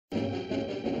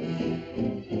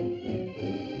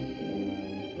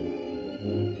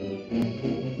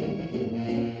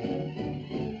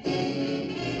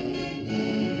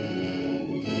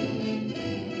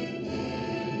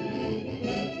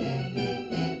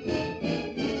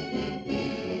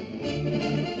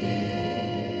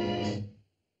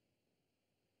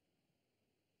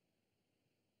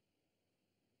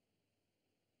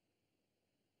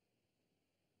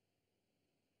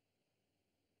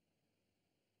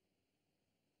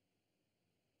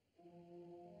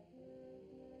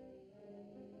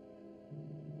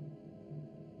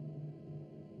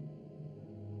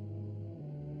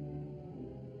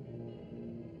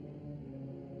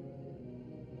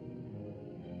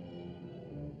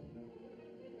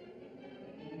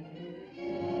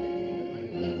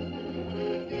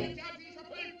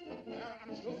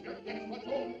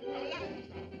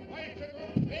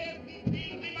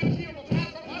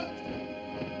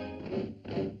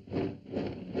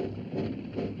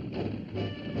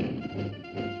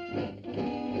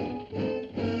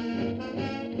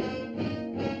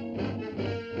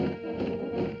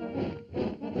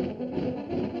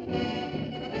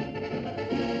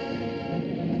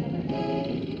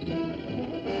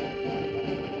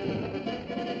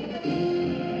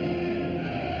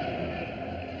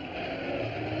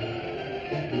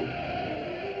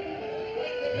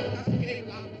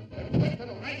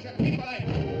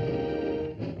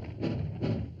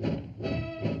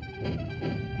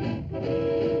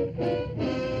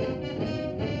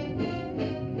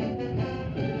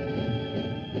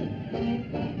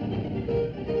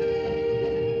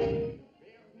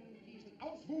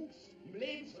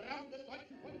Milliarden des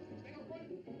deutschen Volkes in strenger Grund.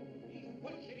 Diesen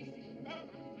bolschewistischen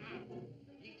Mörderstaat.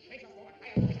 Die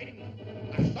Tschechoslowakei finden.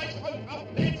 Das deutsche Volk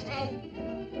braucht Lebensraum.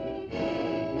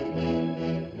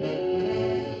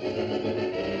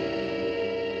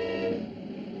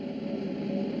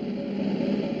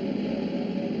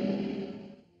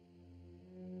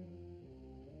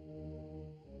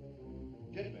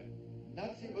 Gentlemen,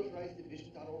 Nazi motorized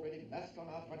divisions are already massed on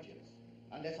our frontiers.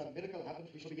 Unless a miracle happens,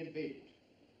 we shall be invaded.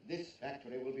 This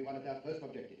factory will be one of their first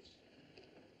objectives.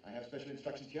 I have special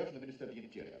instructions here from the Minister of the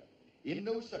Interior. In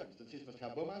no circumstances must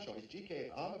Herr Bomash or his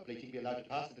GKF armor plating be allowed to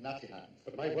pass into Nazi hands.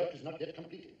 But my work is not yet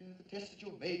completed. The tests that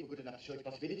you've made were good enough to show its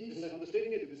possibilities. Isn't that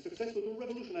understating it? It is successful to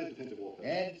revolutionize defensive warfare.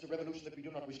 And it's a revolution that we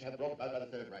do not wish to have brought about by the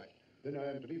Third Reich. Then I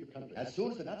am to leave the country. As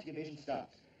soon as the Nazi invasion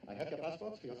starts, I have your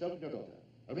passports for yourself and your daughter.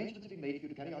 Arrangements have been made for you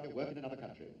to carry on your work in another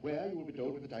country, where you will be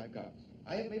told when the time comes.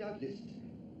 I have made out lists.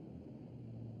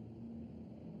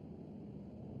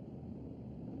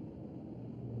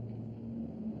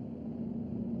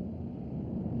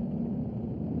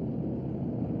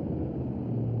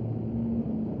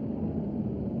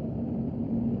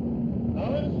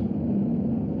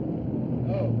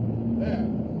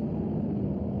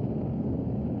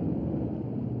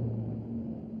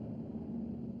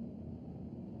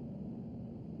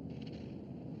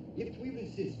 If we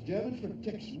resist German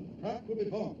protection, Prague will be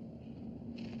bombed.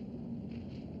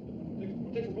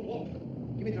 Protection from what?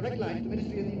 Give me a direct line to the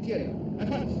Ministry of the Interior. At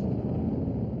once.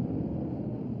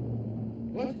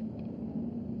 What?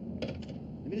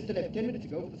 The Minister left 10 minutes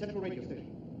ago for the central radio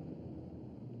station.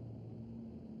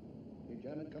 The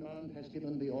German command has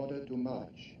given the order to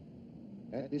march.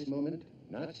 At this moment,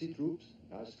 Nazi troops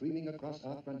are streaming across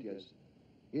our frontiers.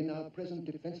 In our present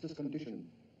defenseless condition,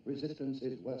 resistance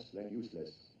is worse than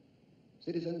useless.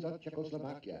 Citizens of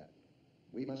Czechoslovakia,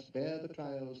 we must bear the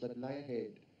trials that lie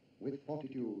ahead with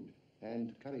fortitude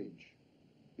and courage.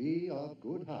 Be of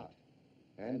good heart.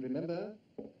 And remember,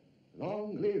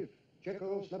 long live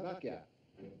Czechoslovakia.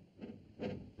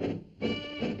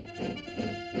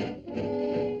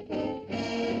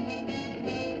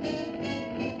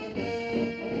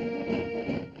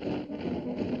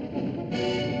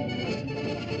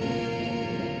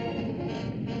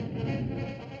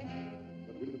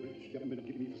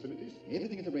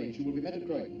 Everything is arranged. You will be met at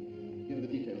Croydon. Here are the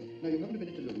details. Now, you haven't a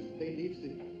minute to lose. The plane leaves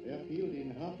the airfield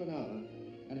in half an hour,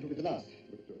 and it will be the last.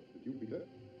 But did you beat her?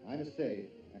 I must say,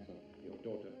 Axel. Your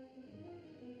daughter.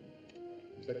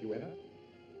 Is that you, Anna?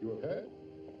 You have heard?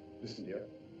 Listen, dear.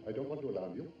 I don't want to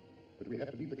alarm you, but we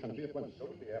have to leave the country at once. Go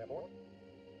to the airport.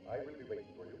 I will be waiting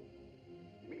for you.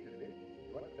 Immediately.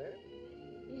 You understand?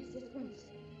 Yes, at once.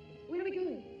 Where are we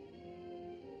going?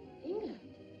 England.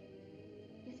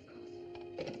 Yes, of course.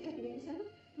 It's February the 7th.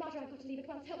 Martha, I've got to leave at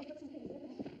once. Help me put some things in the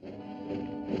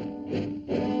bed.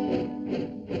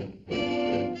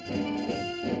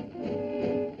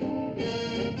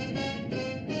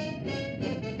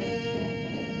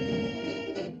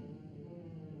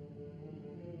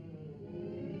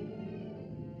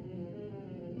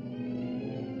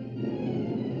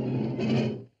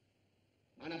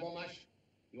 Anna Bomash,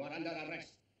 you are under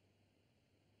arrest.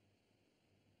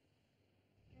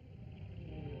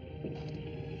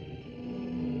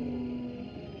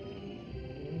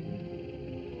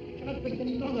 Cannot wait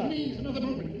any longer. Please, another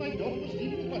moment. My daughter must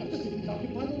leave at once. The city is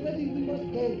occupied already. We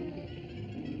must go.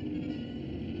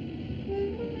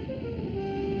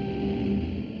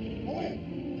 Away!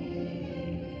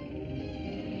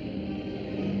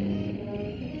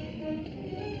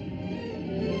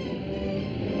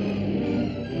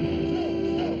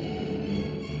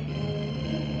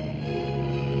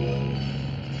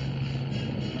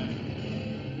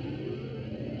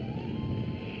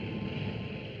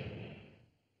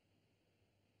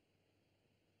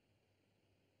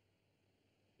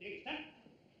 Liegt an.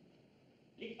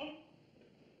 Liegt um.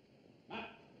 Mach.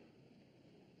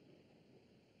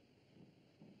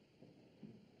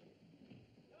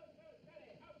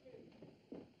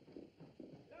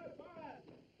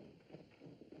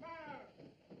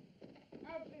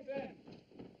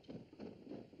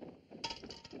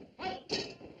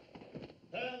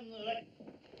 Turn right.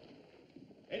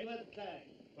 Edward Klein,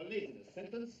 for laziness.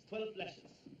 Sentence 12 lashes.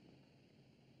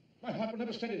 My heart will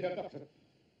never steady here, Doctor.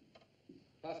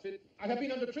 Pass fit. I have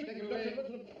been under treatment. Take it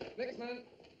away. Next man.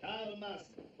 Karl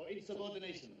Maaßen, for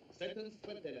insubordination. Sentence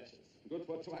 20 lashes. Good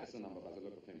for twice the number by the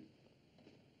look of him.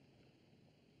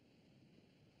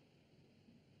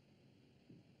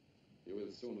 You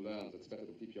will soon learn that it's better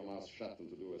to keep your mouth shut than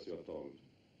to do as you're told.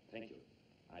 Thank you.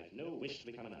 I've no wish to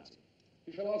become a Nazi.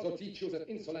 We shall also teach you that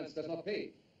insolence does not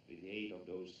pay. With the aid of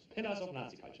those pillars of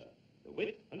Nazi culture, the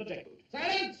whip and the jackboot.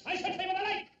 Silence! I shall say what I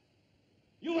like!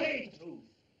 You hate the truth.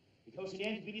 Because in the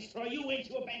end it will destroy you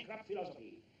into a bankrupt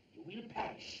philosophy. You will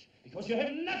perish. Because you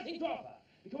have nothing to offer.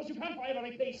 Because you can't forever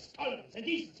replace tolerance and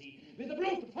decency with the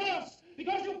brute force.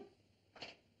 Because you...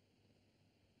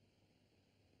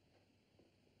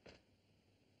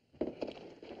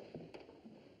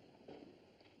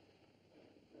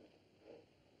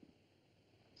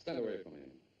 Stand away from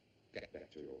him. Get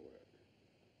back to your work.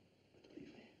 But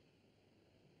leave me.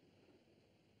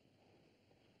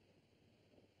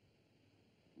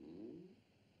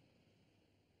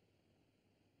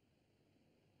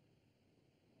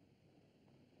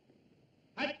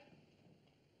 Halt!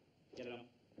 Get it on.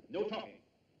 No talking.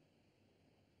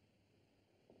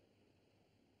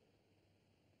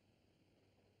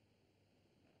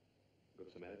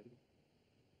 Good Samaritan?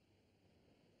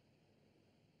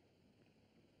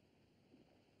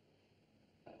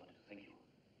 I wanted to thank you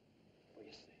for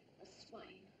yesterday. A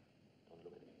swine. Don't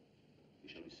look at me. We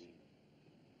shall be seen.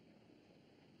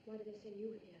 Why did they send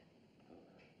you here?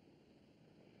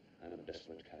 I'm a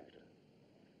desperate character.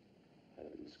 I had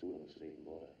a little school on the Sudeten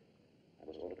border. I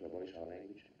was ordered to abolish our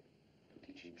language, to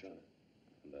teach in German,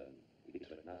 and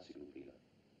illiterate Nazi group leader.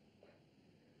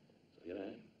 So here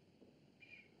I am.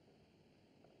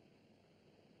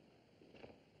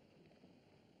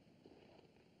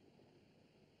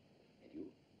 And you?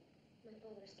 My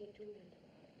father escaped to England.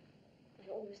 I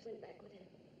almost went back with him.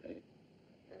 Hey?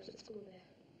 I was at school there.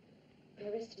 They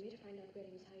arrested me to find out where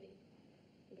he was hiding.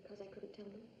 And because I couldn't tell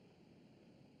them.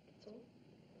 That's all.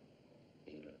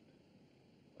 England.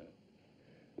 Well,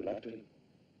 good luck to him.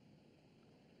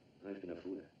 I've been a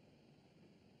fool.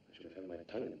 I should have held my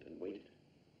tongue and waited.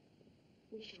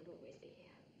 We shan't always be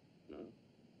here. No?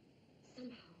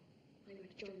 Somehow, I'm going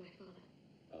to join my father.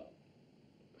 Oh.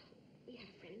 Well, we have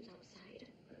friends outside.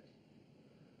 Yes.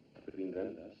 But between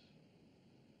them and us,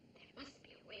 There must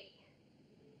be a way.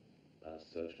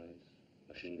 past searchlights,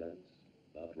 machine guns,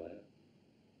 barbed wire.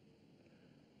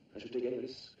 I should take any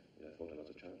risk if I thought I was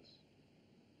a chance.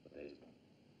 But there isn't.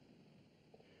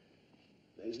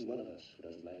 There isn't one of us who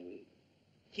doesn't lie awake.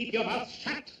 Keep your mouth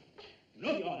shut.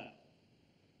 Know your honor.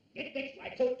 Get back my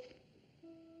coat.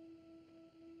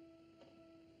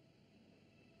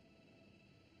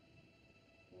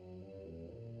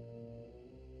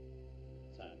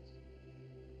 Silence.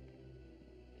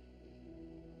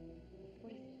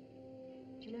 What is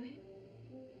it? Do you know him?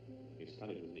 He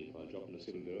studied with me for a job in the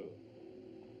Civil Bureau.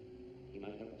 He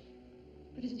might help us.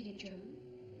 But isn't he a German?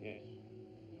 Yes,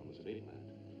 from the Sudetenland.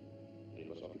 When it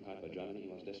was occupied by Germany, he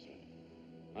was desperate.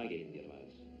 I gave him the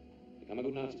advice. Become a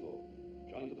good Nazi boy.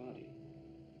 Join the party.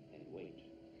 And wait.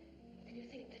 Then you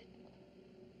think that...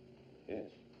 Yes.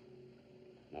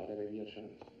 Now there may be a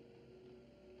chance.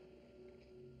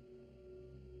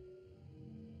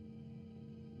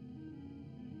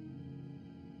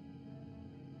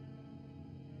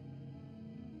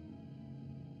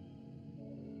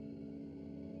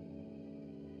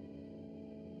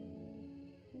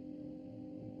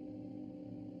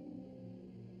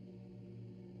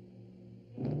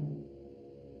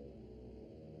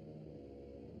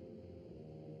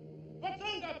 What's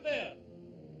wrong up there?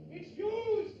 It's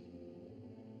fused.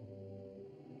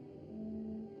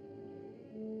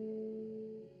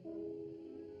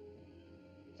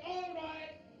 It's all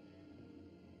right.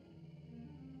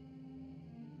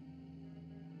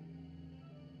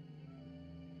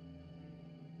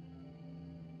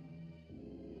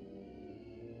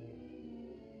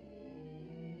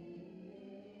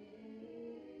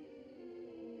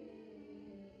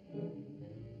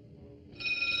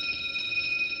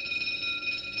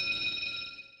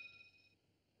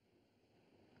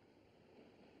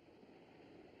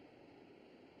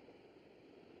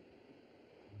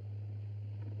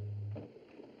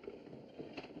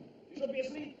 You should be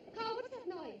asleep. Carl, what's that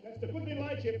noise? That's the Goodwin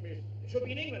light ship, miss. It should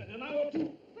be in England in an hour or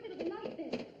two. But it'll be like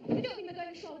this. You don't think we're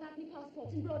going ashore without any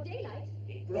passports in broad daylight?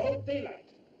 In broad daylight.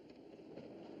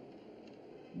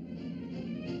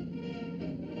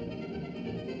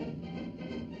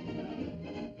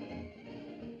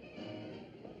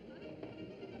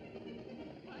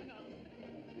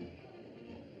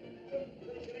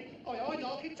 I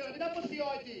know, keep turning. That was the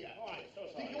idea. All right, so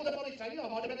sorry. Think you're the funny fellow? I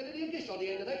might have had a little dish on the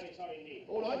end of that. Sorry, sorry indeed.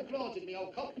 All right, granted, me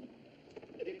old cock.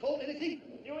 Have you caught anything?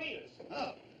 New ears.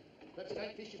 Oh, perhaps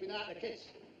that fish you've been out in the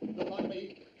kits. Not like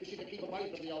me, fishing to keep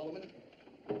away from the old woman.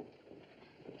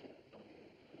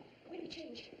 Where do we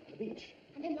change? The beach.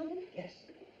 And then London? Yes.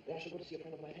 Then I shall go to see a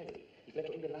friend of my family. He fled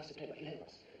to England last September. He'll help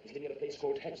us. He's living at a place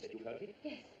called Hampstead. You've heard of it?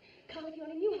 Yes. Carl, if you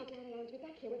only knew how glad I am to be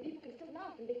back here where people can still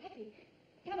laugh and be happy.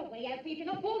 Come away, Alfie. If you're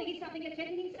not balling at something, you're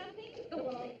threatening something. Go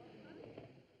on.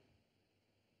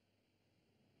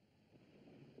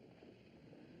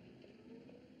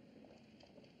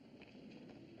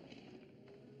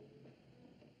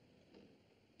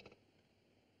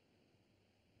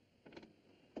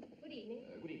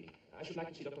 I should like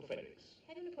to see Dr. Fredericks.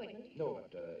 Have you an appointment? No,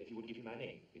 but if you would give me my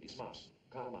name. It is Marston.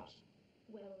 Carl Marston.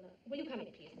 Well, will you come in,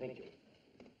 please? Thank you.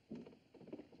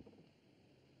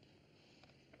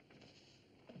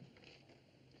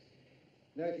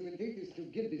 Now, if you will take this to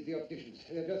Gilby's the opticians,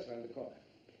 they're just round the corner.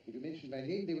 If you mention my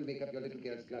name, they will make up your little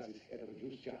girl's glasses at a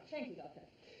reduced charge. Thank you, Doctor.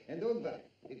 And don't worry.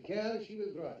 With care, she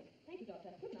will grow up. Thank you, Doctor.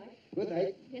 Good night. Good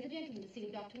night. There's a gentleman to see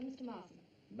you, Doctor, Mr. Marston.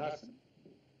 Marston.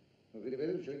 Oh, very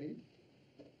well, show him in.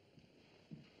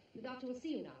 The doctor will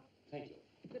see you now. Thank you.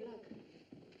 Good luck.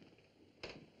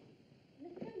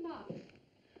 Mr. Marston.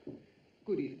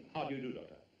 Good evening. How do you do,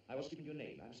 Doctor? I was given your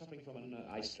name. I'm suffering from an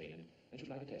eye strain and should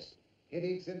like a test.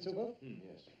 Headaches and so forth?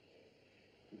 Yes.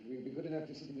 If you'll be good enough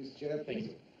to sit in this chair, Thank please.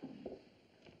 you.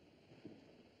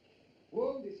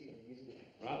 Warm this evening, isn't it?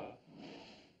 Rather.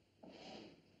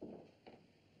 I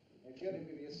fear there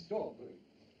will be a storm brewing.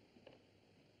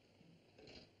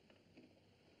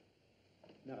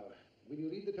 Now, will you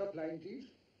read the top line,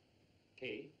 please?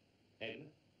 K-N-S-Q-R-Y.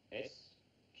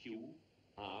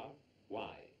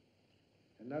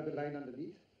 And now the line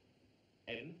underneath.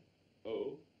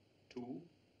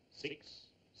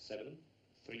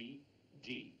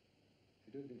 N-O-2-6-7-3-G.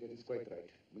 I don't think that is quite right.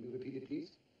 Will you repeat it,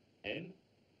 please?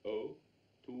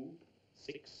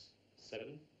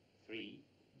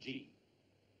 N-O-2-6-7-3-G.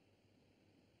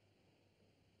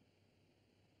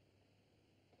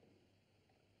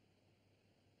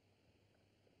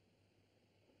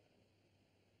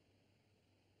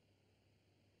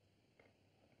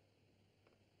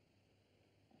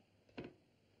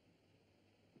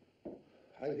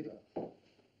 Heil Hitler.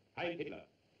 Heil Hitler.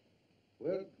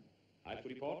 Well, I have to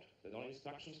report that on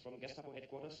instructions from Gestapo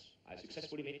headquarters, I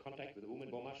successfully made contact with a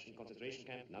woman Bomash in concentration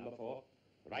camp number 4,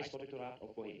 Reichsprotektorat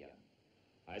of Bohemia.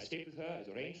 I escaped with her as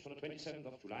arranged on the 27th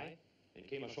of July and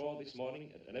came ashore this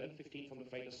morning at 11:15 from the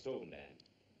freighter Stovenland.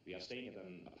 We are staying at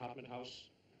an apartment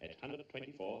house at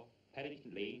 124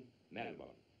 Paddington Lane,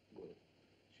 Marylebone. good.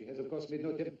 She has, of course, made no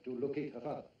attempt to locate her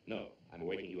father. No, I'm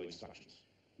awaiting your instructions.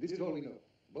 This is all we know.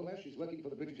 Bomash is working for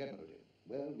the British Admiralty.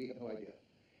 Well, we have no idea.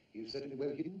 He is certainly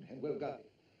well hidden and well guarded.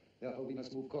 Therefore, we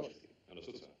must move cautiously.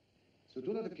 Understood, sir. So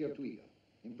do not appear too eager.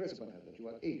 Impress upon her that you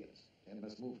are aliens and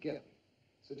must move carefully.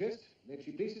 Suggest that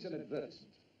she places an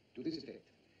advertisement to this effect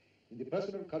in the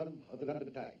personal column of the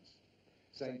London Times,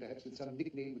 signed perhaps with some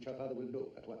nickname which her father will know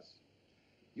at once.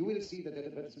 You will see that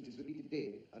advertisement is repeated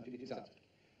daily until it is answered.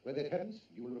 When that happens,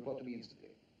 you will report to me instantly.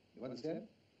 You understand?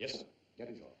 Yes, sir. That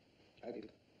is all. I did.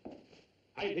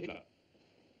 Heil Hitler.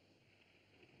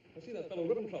 I see that fellow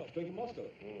Ribbentrop going to Moscow.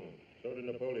 So did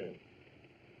Napoleon.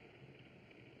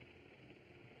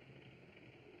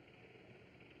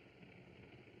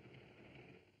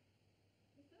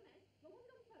 Miss Gomez, your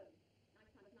woman on the phone.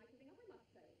 Nice time of night to ring up, I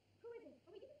must say. Who is it?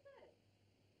 Are we getting served?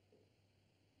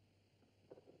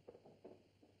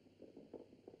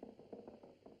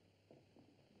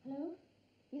 Hello?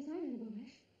 Yes, I'm Anna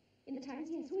Bomash. In the Times,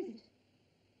 yes. Who is it?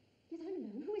 Yes, I'm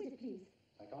alone. Who is it, please?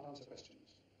 I can't answer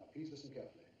questions. Now, please listen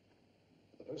carefully.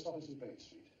 At the post office in Bain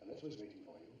Street, a letter is waiting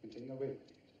for you containing a railway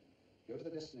ticket. Go to the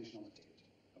destination on the ticket,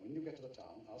 and when you get to the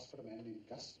town, ask for a man named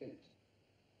Gus Bennett.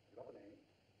 You got the name?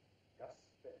 Gus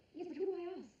Bennett. Yes, but who do I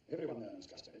ask? Everyone there knows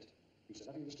Gus Bennett. You say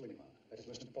nothing of this to anyone. That is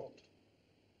most important.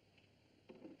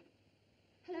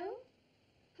 Hello?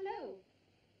 Hello?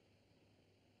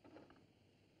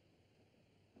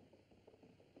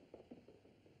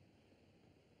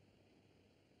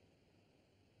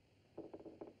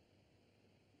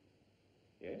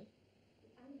 Yes?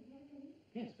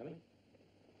 Yes, coming.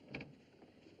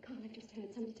 Carl, I've just heard.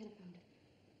 Somebody telephoned.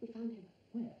 We found him.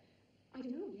 Where? I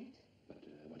don't know yet. But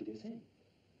what did they say?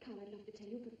 Carl, I'd love to tell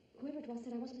you, but whoever it was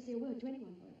said I wasn't to say a word to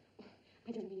anyone. Oh,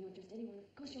 I don't mean you're just anyone. Of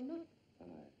course you're not.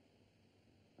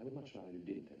 I would much rather you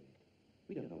didn't tell me.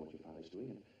 We don't know what your father's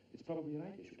doing, and it's probably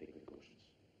right they should take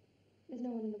precautions. There's no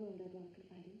one in the world I'd rather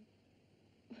confide in.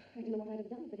 I don't know what I'd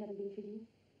have done if it hadn't been for you.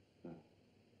 No.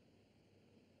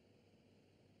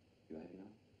 You happy now?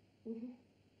 Mm-hmm.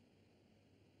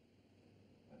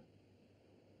 Well,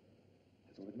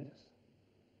 that's all that matters.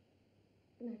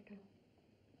 Good night, Carl.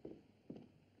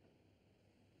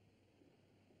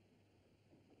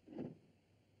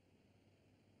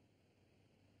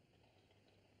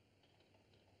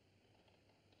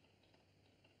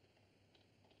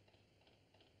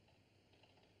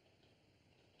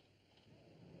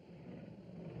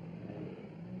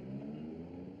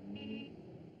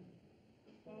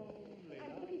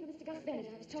 I'm looking for Mr. Gus Bennett.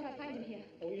 I was told I'd find him here.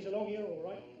 Oh, he's along here, all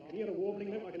right. I can hear a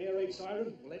warbling note, I can hear a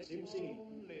siren. Well, that's him singing.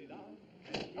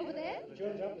 Over there? It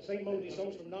turns out the same moldy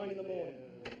songs from 9 in the morning.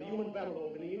 The human battle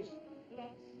organ he is.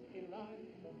 Lost in life,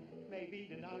 may be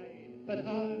denied, but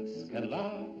hearts can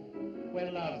laugh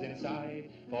when love's inside,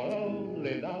 for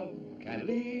only love can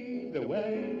lead the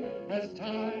way as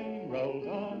time rolls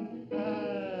on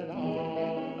and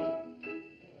on.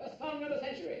 The song of the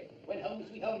century. When Home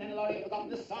Sweet Home and Laurie have forgotten,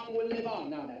 this song will live on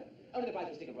now and then. Only the price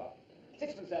of a stick of rock.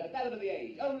 Sixpence, sir, the ballad of the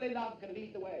age. Only love can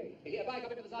lead the way. Here, buy a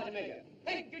copy for the Sergeant Major.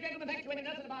 Thank you, gentlemen, thank you.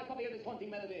 Anyone else want to buy a copy of this haunting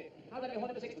melody? How'd that be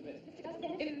haunted for sixpence, miss? Mr.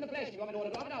 Gustafson. In the flesh. You want me to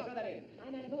autograph it? I'll throw that in. I'm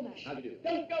Anna Beaumarsh. How do you do?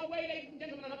 Don't go away, ladies and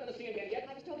gentlemen. I'm not going to see you again yet.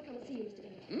 I was told to come and see you, Mr.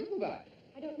 Dillon. Who by?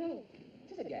 I don't know. Is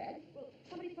this a gag? Well,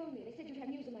 somebody phoned me. They said you'd have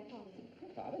news of my father.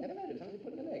 Father? Never heard of him. Somebody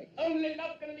put in the leg. Only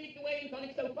love can lead the way in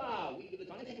tonic so far. We give the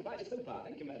tonic, you buy the so far.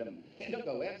 Thank you, madam. Don't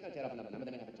go away. I'm just going to tear off another number,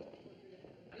 then we'll have a talk.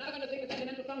 I'm now going to sing the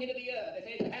sentimental song hit of the year. They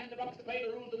say the hand that rocks the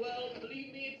cradle rules the world.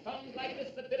 Believe me, it's songs like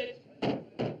this that did it.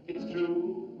 It's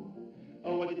true.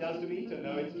 Oh, what it does to me to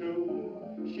know it's true.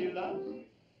 She loves.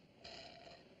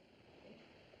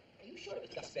 Are you sure it was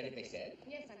just Bennett they said?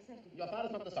 Yes, I'm certain. Your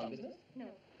father's not in the song business? No.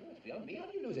 Oh, it's beyond me. How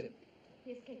did you lose him?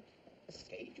 He escaped.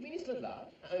 Escaped? You mean he's still at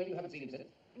large? I mean, you haven't seen him since?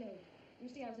 No. You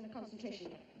see, I was in a concentration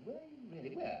camp. Were you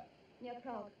really? Where? Near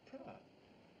Prague. Prague.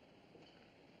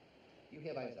 You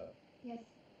here by yourself? Yes.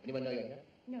 Anyone know you're here?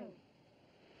 No. Would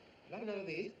you like another of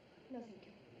these? No, thank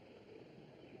you.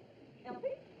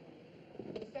 Elfie?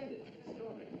 Splendid.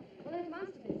 Extraordinary. Well, there's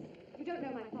masterpiece. You don't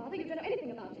know my father, you don't know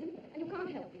anything about him, and you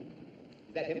can't help me.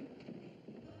 Is that him?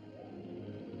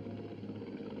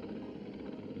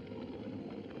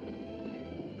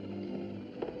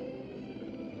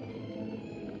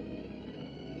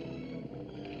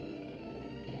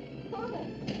 Father!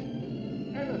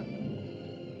 Anna!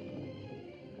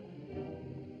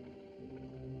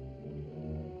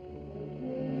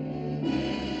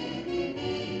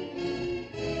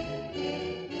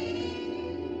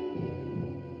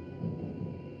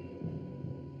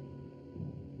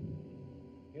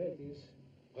 Here it is.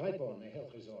 Brightborn, a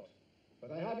health resort.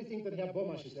 But I hardly think that Herr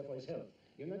Beaumarsh is there for his health.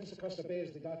 You'll notice across the bay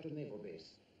is the Dartford Naval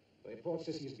Base. The report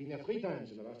says he's been there 3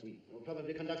 times in the last week. We're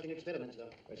probably conducting experiments, sir.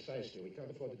 Precisely. We can't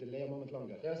afford to delay a moment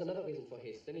longer. There's another reason for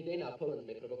haste. Any day now, Poland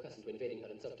may provoke us into invading her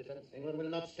in self-defense. England will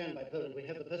not stand by Poland. We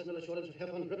have the personal assurance of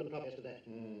Herr von Ribbentrop as to that.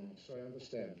 So I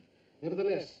understand.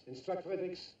 Nevertheless, instruct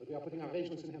Fredericks that we are putting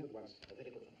arrangements in hand at once.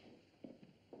 Very good.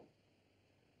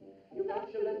 You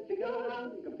natural let you go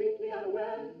around completely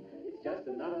unaware. It's just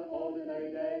another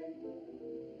ordinary day.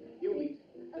 You meet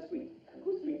a sweet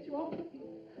who sweeps you off the feet.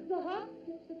 The heart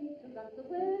skips a beat and runs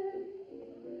away.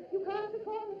 You can't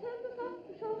recall the tender thought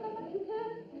to show how much you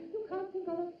care. You can't think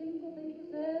of a single thing to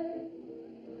say.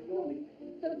 You're weak,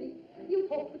 so weak. You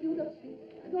talk but you don't speak.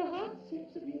 Your heart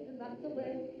skips a beat and runs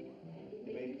away.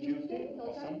 Maybe Tuesday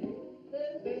or Sunday,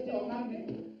 Thursday or Monday.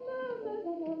 Love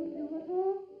never wanted you at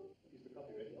all. Is the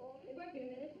coffee ready? It won't be a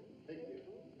minute. Thank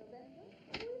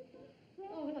you.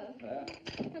 Oh, hello.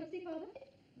 Come see Father?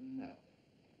 No.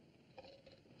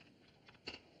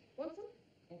 Want some?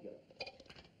 Thank you.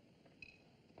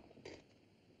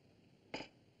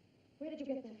 Where did you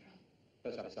get that from?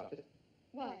 Post office stopped it.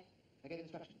 Why? I gave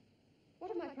instructions. What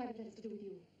have my private letters to do with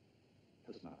you?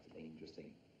 Postmark's a dangerous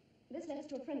thing. This letter's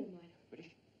to a friend of mine.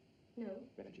 British? No,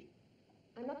 Refugee.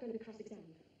 I'm not going to be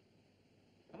cross-examined.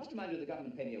 I must remind you that the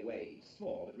government pay me a wage,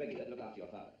 small but regular, to look after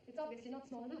your father. It's obviously not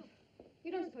small enough.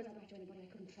 You don't suppose I'd write to anybody I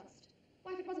couldn't trust.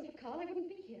 Why, if it wasn't for Carl, I wouldn't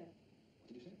be here. What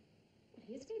did you say? Well,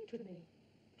 he escaped with me.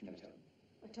 Did you never tell him?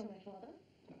 I told my father.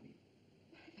 Not me.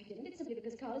 If I didn't, it's simply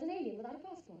because Carl is an alien without a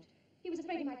passport. He was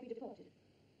afraid he might be deported.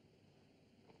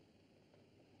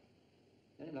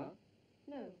 Know him now?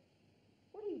 No.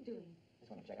 What are you doing?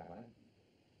 Just want to check up on him.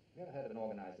 Have you ever heard of an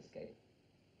organized escape?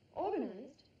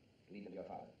 Organized? Lead them to your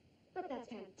father. But that's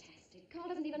fantastic. Carl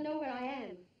doesn't even know where I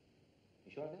am.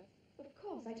 You sure of that? Of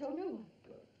course, I told no one.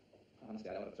 Good. Honestly,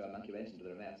 I don't want to throw a monkey wrench into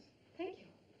the romance. Thank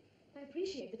you. I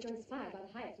appreciate that you're inspired by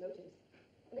the highest motives,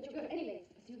 and that you'll go to any lengths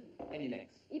to pursue them. Any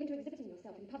lengths? Even to exhibiting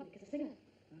yourself in public as a singer.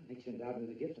 Well, makes you endowed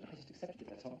with a gift, and I just accepted it,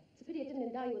 that's all. It's a pity it didn't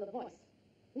endow you with a voice.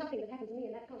 Nothing that happened to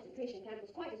me in that concentration camp was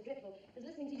quite as dreadful as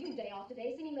listening to you day after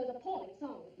day singing those appalling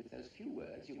songs. With those few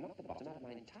words, you knocked the bottom out of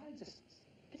my entire existence.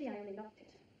 Pity I only knocked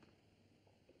it.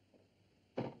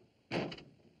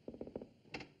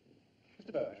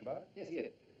 Mr. Beaumarsh, about? Yes, he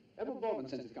did. Admiral Baldwin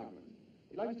sends his compliments.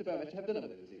 He'd like Mr. Beaumarsh to have dinner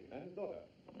with him this evening, and his daughter.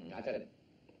 I tell him.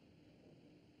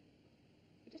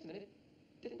 But just a minute.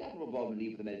 Didn't Admiral Baldwin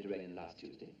leave for the Mediterranean last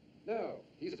Tuesday? No,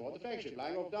 he's aboard the flagship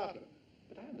lying off Dartford.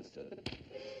 But I understood that...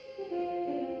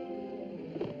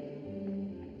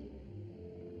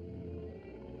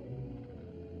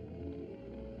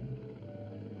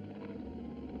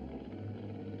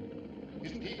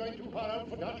 Isn't he going too far out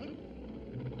for Dartford?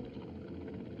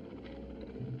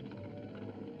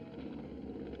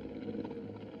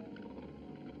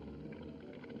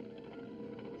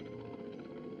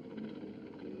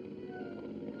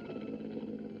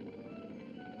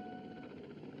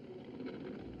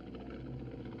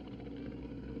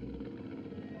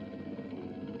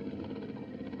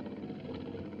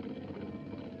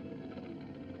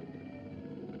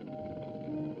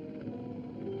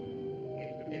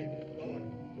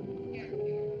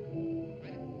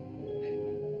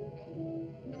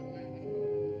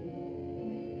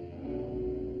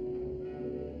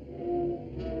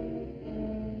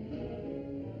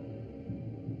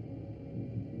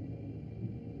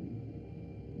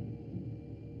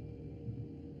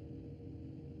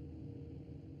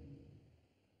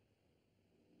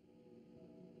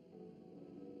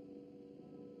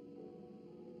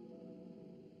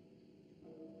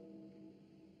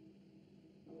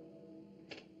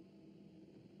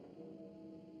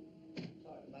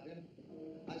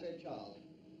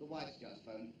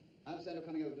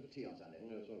 coming over to tea on Sunday?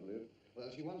 Yes, I believe.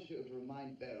 Well, she wants you to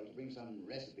remind Beryl to bring some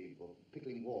recipe for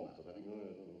pickling walnuts or something. Oh,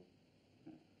 yes, I know.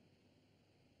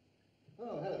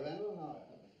 Oh, hello, Randall.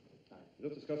 Hi.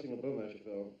 Just discussing the Beaumarchais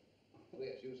affair. Oh,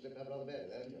 yes, you slipped up rather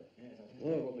badly, haven't you? Yes, I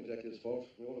Well, it wasn't exactly his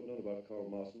fault. We all have known about Carl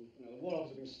Marston. Now, the War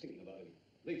Office have been sticking about him.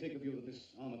 They take the view that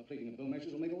this armour plating of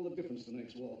Beaumarchais will make all the difference to the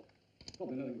next war.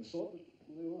 Probably nothing of the sort, but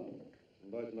well, they are.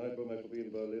 And by tonight, Beaumarchais will be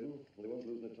in Berlin, and they won't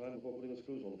lose any time before putting the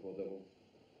screws on the poor devil.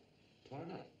 Tomorrow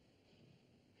night.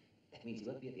 That means he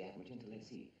won't be at the Admiralty until let's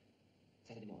see.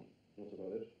 Saturday morning. That's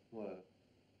about it. Why?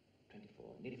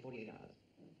 24, nearly 48 hours.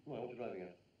 Why, what are you driving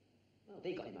at? Well,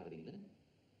 they got him out of England.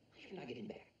 Why shouldn't I get him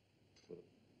back? But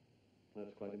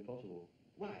that's quite impossible.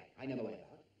 Why? I know my way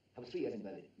about. I was 3 years in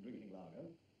Berlin. Drinking lager.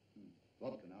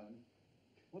 Vodka now, then.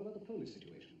 What about the Polish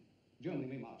situation? Germany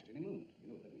may march at any moment.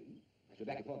 You know what that means. I should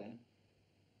be back before then.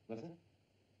 What's that?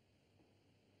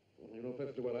 Well, you know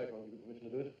perfectly well I can't give you permission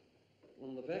to do it.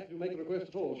 And the fact you make a request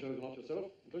at all shows you're not yourself.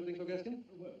 Don't you think so, Gaskin?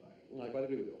 Well, I quite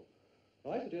agree with you.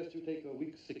 I suggest you take a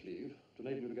week's sick leave to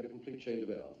enable you to get a complete change of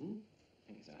air.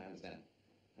 Thank you, sir. I understand.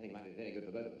 I think it might be very good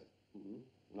for both of us.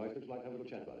 I expect you'd like to have a little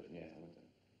chat about it. Yes, I would,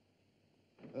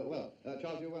 sir.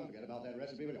 Charles, you won't forget about that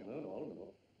recipe, will you? No, I'll remember.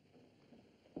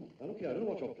 Now, look here, I don't know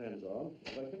what your plans are,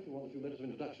 but I think you want a few letters of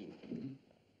introduction.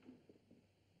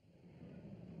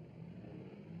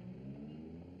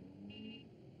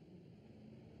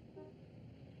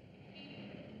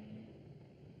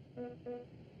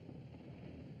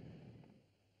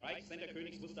 Reich Center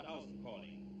Königs Wusterhausen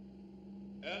calling.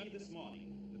 Early this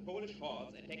morning, the Polish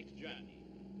hordes attacked Germany.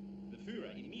 The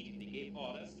Führer immediately gave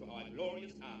orders to our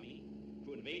glorious army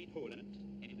to invade Poland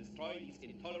and to destroy these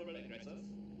intolerable aggressors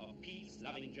of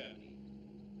peace-loving Germany.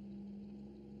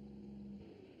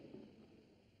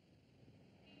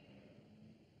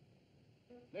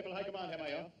 Naval High Command, Herr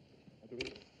Major.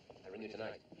 I ring you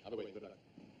tonight. I'll be waiting. Good luck.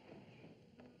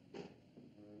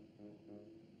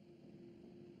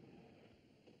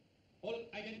 All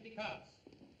identity cards.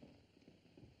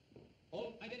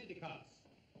 All identity cards.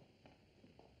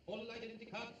 All identity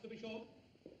cards to be shown.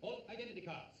 All identity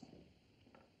cards.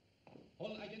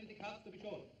 All identity cards to be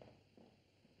shown.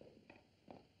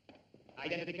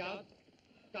 Identity card?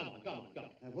 Come on, come on, come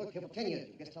on. I've worked here for 10 years.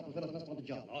 You Gestapo fellows must want a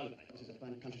job. All right. This is a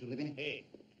fine country to live in. Hey,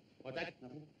 what's that?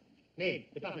 Nothing. Name,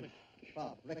 department.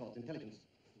 File, records, intelligence.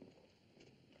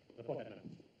 Report that man.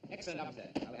 Excellent, officer.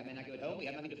 I'll have men like you at home. We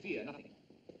have nothing to fear, nothing.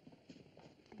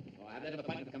 Oh, I have letter of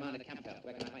appointment for Commander Campbell.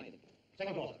 Where can I find him?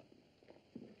 Second floor,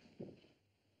 sir.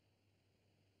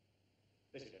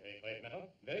 This is a very grave matter.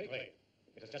 Very grave.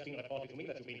 It has just been reported to me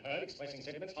that you've been heard expressing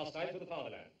sentiments hostile to the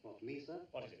fatherland. What, me, sir?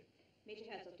 What is it? Major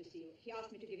Herzog to see you. He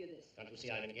asked me to give you this. Can't you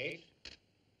see I'm engaged?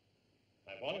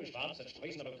 I warn you, Schwab, such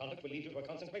reasonable conduct will lead you to a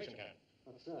concentration camp.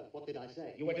 But, sir, what did I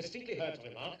say? You were distinctly heard to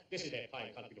remark, this is a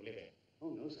fine country to live in. Oh,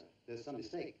 no, sir. There's some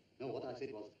mistake. No, what I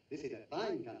said was, this is a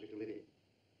fine country to live in.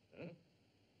 Huh?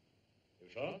 You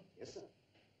sure? Yes, sir.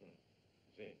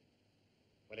 See.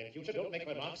 Well, in future, don't make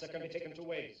remarks that can be taken two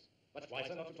ways. Much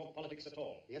wiser not to talk politics at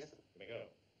all. Yes, sir. You may go.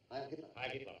 Heil Hitler.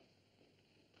 Heil Hitler.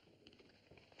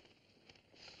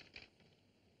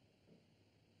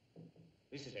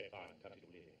 This is a fine country to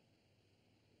live in.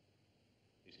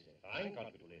 This is a fine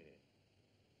country to live in.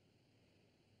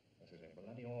 This is a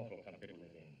bloody awful country to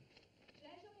live in.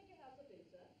 Shall I show Major Herzog in,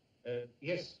 sir?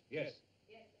 Yes, yes.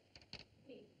 Yes, sir.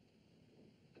 Please.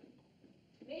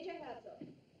 Major Herzog.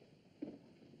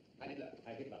 Heil Hitler.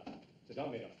 Heil Hitler. Sit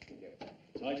down, Major. Thank you.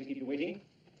 Sorry to keep you waiting.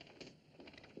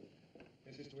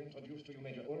 This is to introduce to you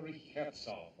Major Ulrich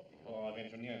Herzog of the Corps of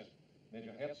Engineers.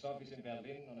 Major Herzog is in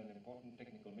Berlin on an important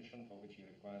technical mission for which he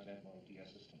requires Admiralty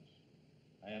assistance.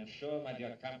 I am sure, my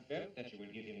dear Kampfeld, that you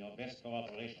will give him your best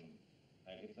cooperation.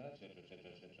 Heil Hitler, etc.,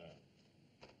 etc., etc.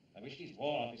 I wish these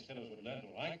war office fellows would learn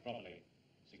to write properly.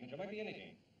 Signature might be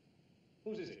anything.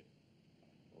 Whose is it?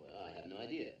 Well, I have no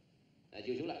idea. As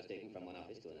usual, I was taken from one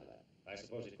office to another. I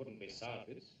suppose it couldn't be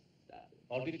Sarfitz. Started.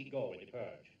 Or did he go in the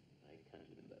purge? I can't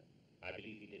remember. I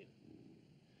believe he did.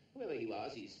 Whoever he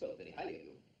was, he spoke very highly of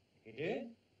you. He did?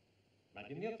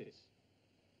 But in the office.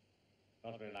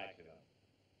 Not very likely, though.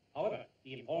 However,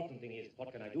 the important thing is,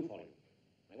 what can I do for you?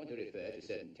 I want to refer to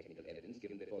certain technical evidence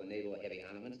given before the Naval Heavy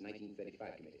Armaments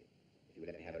 1935 Committee. If you will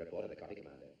let me have a report of the copy,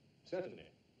 Commander. Certainly.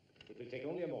 It will take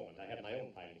only a moment. I have my own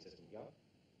filing system here.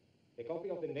 A copy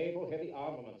of the Naval Heavy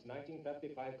Armaments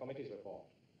 1935 Committee's report.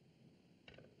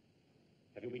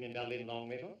 Have you been in Berlin long,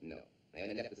 Major? No. I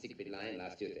only left the Siegfried Line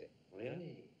last Tuesday.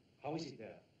 Really? How is it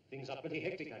there? Things are pretty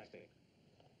hectic, I expect.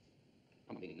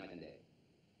 Pumping night and day.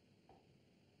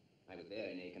 I was there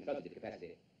in a consultative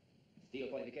capacity. Steel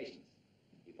fortifications.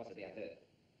 You possibly have heard.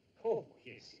 Oh,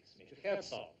 yes, yes. Major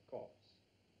Herzog, of course.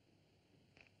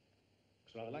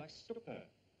 Looks rather like Stuckner.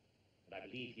 And I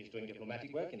believe he's doing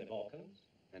diplomatic work in the Balkans.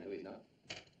 And who is not?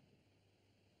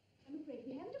 I'm afraid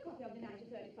we haven't a copy of the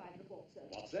 1935 report, sir.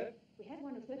 What's that? We had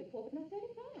one of 34, but not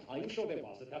 35. Are you sure there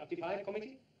was a 35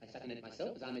 committee? I sat in it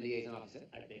myself, as I'm a liaison officer.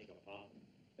 I beg your pardon.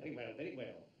 Very well, very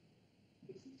well.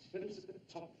 It's these fellows at the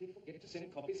top, they forget to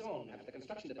send copies on. Perhaps the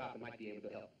construction department might be able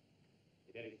to help.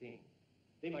 The very thing.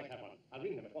 They might have one. I'll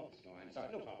ring them at once. No, I'm sorry.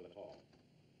 No trouble at all.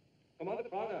 Commander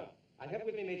Prager, I have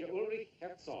with me Major Ulrich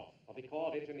Herzog of the Corps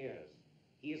of Engineers.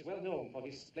 He is well known for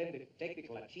his splendid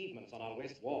technical achievements on our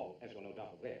west wall, as you're no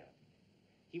doubt aware.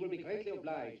 He will be greatly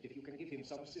obliged if you can give him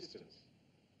some assistance.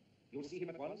 You'll see him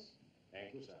at once?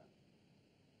 Thank you, sir.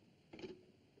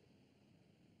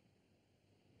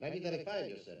 1935,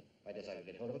 you said. I guess I will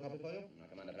get hold of a copy for you. Now,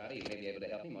 Commander Prager, you may be able to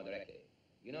help me more directly.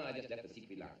 You know, I just left the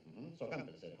secret line. So come,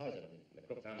 sir. How's everything? The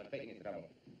Crooks arm is facing its trouble.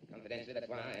 Confidentially, that's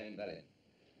why I am in Berlin.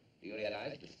 Do you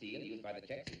realize the steel used by the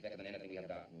Czechs is better than anything we have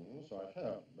got? So I've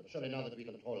heard. But surely now that we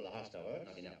control the hostile works...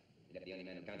 Not enough. We let the only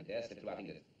man who counted there slip through our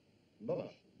fingers.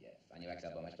 Bomash? Yes, I knew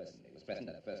Axel Bomash personally. He was present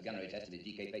at the first gunnery test of his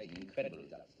GK plating. Incredible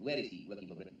results. Where is he, working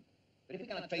for Britain? But if we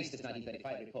cannot trace this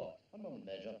 1935 report... One moment,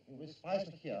 Major. You will be surprised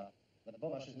to hear that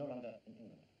Bomash is no longer in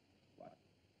England. What?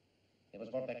 He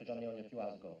was brought back to Germany only a few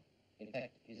hours ago. In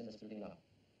fact, he's in this building now.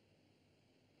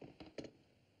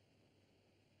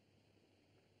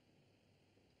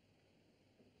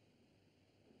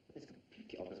 This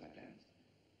completely alters my plans.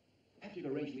 Perhaps you've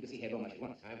arranged for me to see Herr Bomash at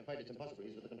once. I'm afraid it's impossible.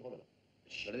 He's with the controller.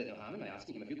 Surely there's no harm in my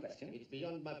asking him a few questions. It's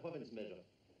beyond my province, Major.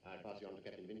 I'll pass you on to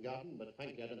Captain Wingarden, but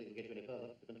frankly, I don't think it'll get you any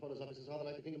further. The controller's office is rather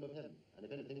like the kingdom of heaven, and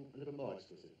if anything, a little more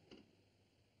exclusive.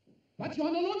 But you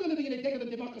are no longer living in a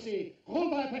decadent democracy, ruled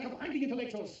by a pack of ranking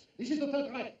intellectuals. This is the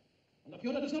Third Reich, and the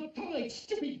Führer does not tolerate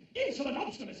stupid, insolent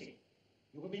obstinacy.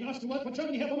 You have been asked to work for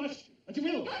Germany, Herr Bomash, and you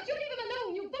will. Can't you leave him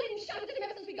alone? You've bullied and shouted at him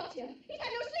ever since we got here. He's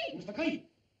had no sleep. Mr. Kane.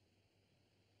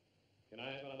 Can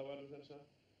I have another word with them, sir?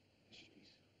 Yes,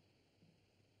 please.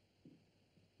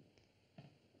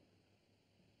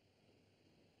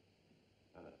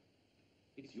 Anna,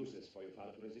 it's useless for your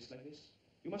father to resist like this.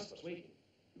 You must persuade him.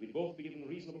 You will both be given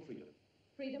reasonable freedom.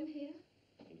 Freedom here?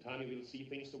 In time you will see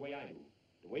things the way I do,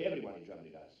 the way everyone in Germany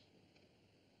does.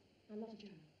 I'm not a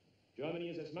German. Germany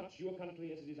is as much your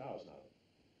country as it is ours now.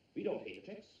 We don't hate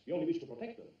the Czechs. We only wish to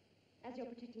protect them. As you're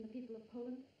protecting the people of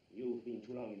Poland? You've been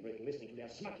too long in Britain listening to their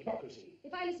smug hypocrisy.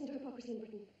 If I listened to hypocrisy in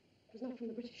Britain, it was not from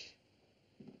the British.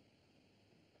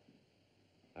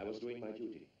 I was doing my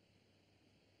duty.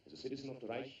 As a citizen of the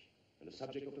Reich and a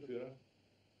subject of the Führer,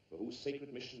 for whose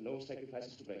sacred mission no sacrifice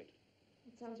is too great.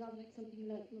 It sounds rather like something you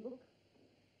learned from a book.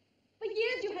 For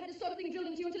years you had this sort of thing drilled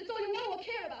into you until it's all you know or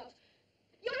care about.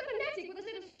 You're a fanatic with a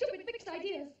set of stupid, fixed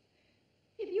ideas.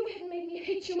 If you hadn't made me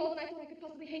hate you more than I thought I could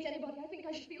possibly hate anybody, I think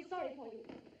I should feel sorry for you.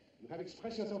 You have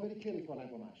expressed yourself very clearly, Fräulein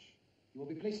Bomash. You will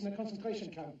be placed in a concentration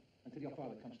camp until your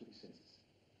father comes to his senses.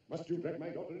 Must you drag my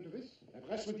daughter into this? That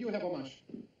rests with you, Herr Bomash.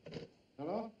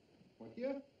 Hello? What,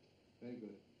 here? Very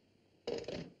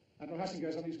good. Admiral Hassinger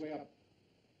is on his way up.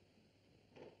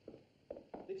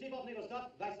 The Chief of Naval Staff,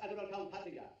 Vice Admiral Count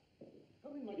Hassinger.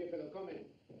 Come in, my dear fellow, come in.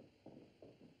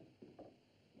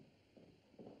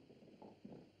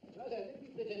 Now then, let me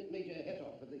present Major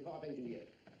Herzog of the Corps of Engineers.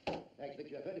 I expect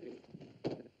you have heard of him.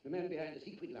 The man behind the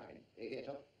secret line.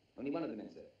 Herzog? Only one of the men,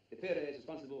 sir. The Führer is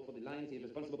responsible for the lines. He is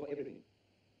responsible for everything.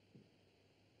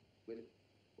 Well,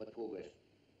 what progress?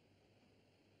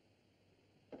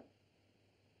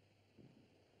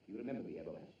 You remember me, Herr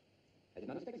Bomash? I did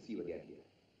not expect to see you again here.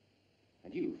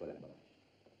 And you, Fräulein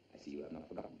Bomash. I see you have not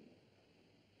forgotten me.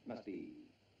 Must be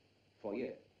 4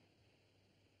 years.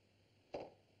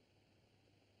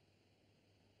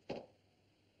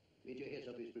 Major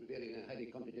Herzog is preparing a highly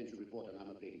confidential report on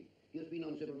armor plating. He has been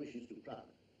on several missions to Prague.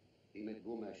 He met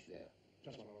Bomash there.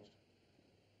 Just one moment.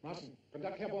 Martin,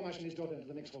 conduct Herr Bomash and his daughter into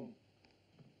the next room.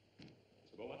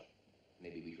 Mr. Bomash?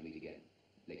 Maybe we shall meet again.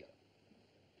 Later.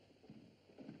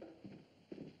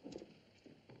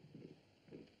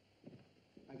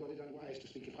 I thought it unwise to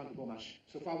speak in front of Bomash.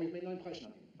 So far, we've made no impression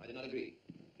on him. I do not agree.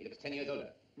 He looks 10 years older.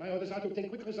 My orders are to obtain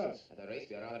quick results. At our race,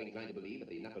 we are rather inclined to believe that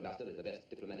the knuckle duster is the best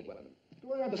diplomatic weapon.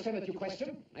 Do I understand that you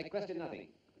question? I question nothing.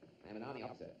 I am an army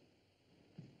officer.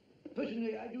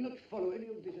 Personally, I do not follow any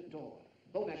of this at all.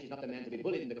 Bomash is not the man to be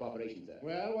bullied in the corporation, sir.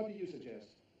 Well, what do you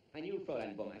suggest? I knew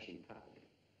Fräulein Bomash in Prague.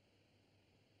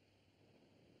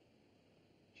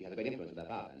 She has a great influence with her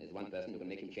father, and is one person who can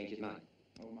make him change his mind.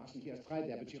 Oh, Marston, he has tried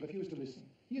that, but she refused to listen.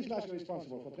 He is largely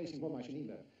responsible for placing Bomash in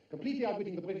England, completely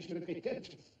outwitting the British military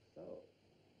intelligence. So,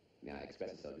 may I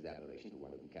express a soldier's admiration for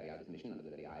one who can carry out his mission under the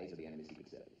very eyes of the enemy secret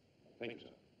service? Thank you,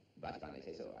 sir. But if I may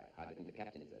say so, I hardly think the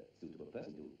captain is a suitable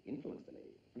person to influence the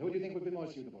lady. And who do you think would be more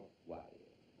suitable? Why,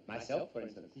 myself, for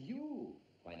instance. You?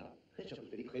 Why not? She was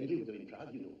very friendly with her in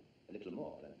Prague, you know. A little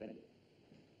more than friendly.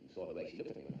 You saw the way she looked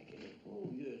at me when I came in.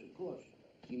 Oh, yes, of course.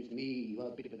 Seems to me you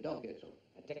are a bit of a dog, that's all.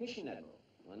 A technician, Admiral.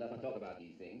 One doesn't talk about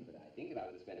these things, but I think if I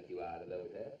were to spend a few hours alone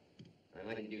with her, I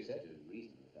might induce her to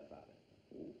reason with her father.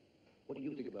 Oh. What do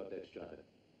you think about that, Strata?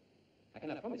 I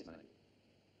cannot promise, mind you.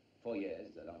 4 years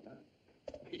is a long time.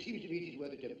 It seems to me it is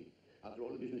worth attempting. After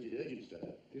all, the business is urgent,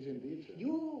 Strata. It is indeed, sir.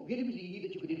 You really believe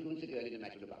that you could influence a girl in a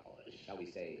matter of hours? Shall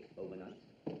we say overnight?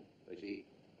 I see.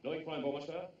 Knowing Feinbaumer,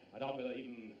 sir, I doubt whether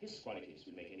even his qualities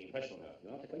will make any impression on her.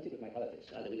 You're not acquainted with my politics.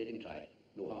 Rather, we let him try.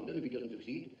 No harm done if he doesn't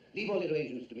succeed. Leave all the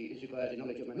arrangements to me. This requires a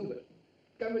knowledge of maneuver.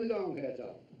 Come along,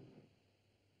 Herzog.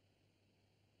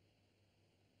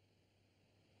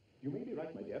 You may be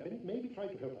right, my dear. Bennett may be trying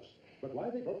to help us. But why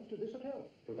they brought us to this hotel,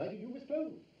 provided you with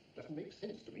clothes? Doesn't make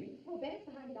sense to me. Well, Bennett's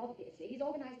behind it, obviously. He's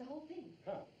organised the whole thing.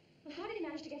 How? Well, how did he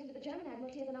manage to get into the German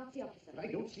Admiralty as a Nazi officer? I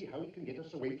don't see how it can get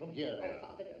us away from here. Oh,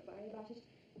 Father, don't worry about it.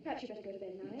 Perhaps you'd better go to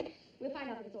bed now, eh? We'll find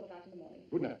out if it's all right in the morning.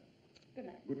 Good night. Good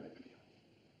night. Good night, my dear.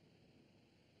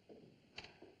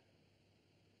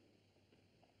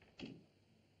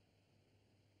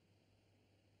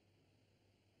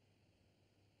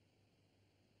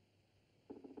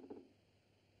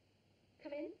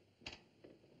 Come in.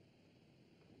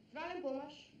 Fräulein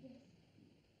Bomasch. Yes.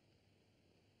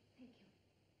 Thank you.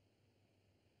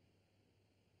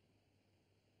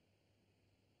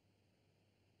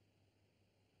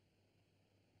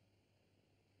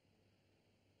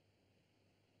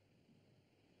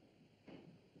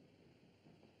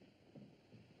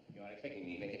 You are expecting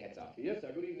me, Major Herzog. Yes,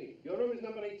 sir. Good evening. Your room is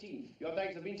number 18. Your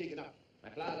bags have been taken up. My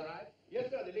flowers arrived? Yes,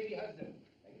 sir. The lady has them.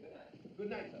 Thank you. Good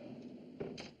night. Good night, sir.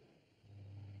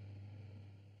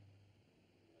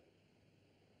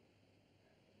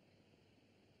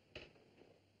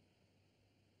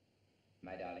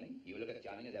 My darling, you look as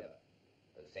charming as ever.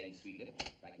 Those same sweet lips,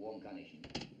 like warm carnation.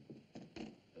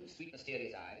 Those sweet,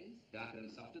 mysterious eyes, darker and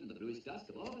softer than the bluest dusk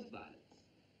of August violets.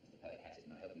 As the poet has it,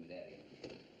 and I'll help him with Ariel.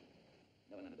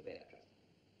 No one under the bed, I trust.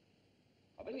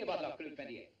 I'll bring you a bottle of Crooks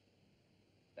 28.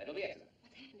 That'll be excellent.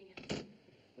 What's happening?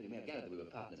 Well, you may have gathered that we were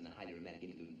partners in a highly romantic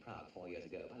interlude in Prague 4 years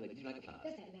ago. By the way, did you like the flower?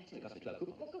 Does that matter? It cost me 12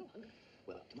 coupons. Well, go on.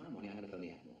 Well, tomorrow morning I'm going to phone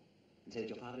the Admiral and say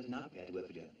that your father is now prepared to work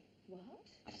for Germany.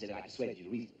 What? I said that I persuaded you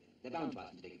to reason with him. They're bound to ask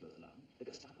him to take you both along. The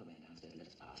Gestapo man downstairs let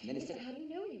us pass. And then instead How do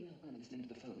you know he will? Well, I'm listening to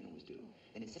the phone, we always do.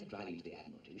 Then instead of driving to the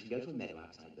Admiralty, we should go to a meadow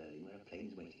outside Berlin where a plane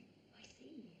is waiting. I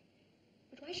see.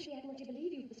 But why should the Admiralty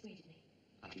believe you've persuaded me?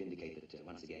 I shall indicate that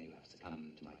once again you have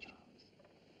succumbed to my charms.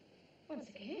 Once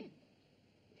again?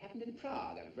 It happened in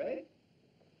Prague, I'm afraid.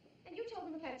 And you told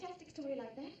them a fantastic story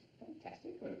like that?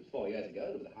 Fantastic. Well, it was 4 years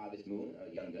ago. There was a harvest moon, a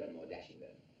younger and more dashing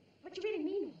girl. But you really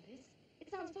mean all this?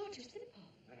 It sounds far too simple.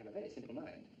 I have a very simple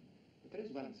mind. But there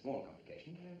is one small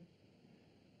complication.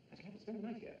 I shall have to spend the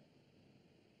night here.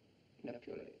 In a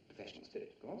purely professional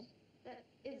spirit, of course. That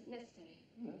is necessary.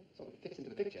 Well, it sort of fits into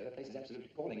the picture. The place is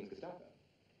absolutely calling as Gestapo.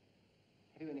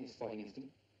 Have you any sporting instinct?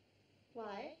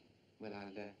 Why? Well,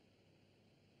 I'll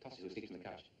toss you to sleep on the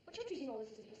couch. But you're treating all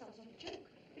this as if it was some sort of joke.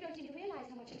 You don't seem to realise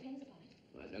how much depends upon it.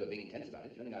 Well, there's no being intense about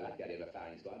it. You don't think I like the idea of a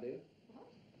firing squad, do you? What?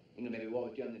 England may be at war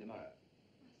with Germany tomorrow.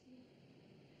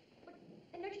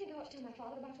 And don't you think I ought to tell my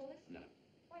father about all this? No.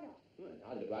 Why not? Well, it's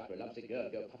hardly right for a lovesick girl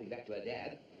to go popping back to her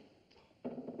dad.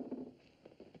 Look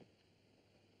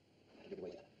at the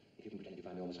waiter. If you can pretend you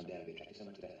find me almost some dairy attractive, so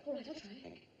much the better. All right, I'll try.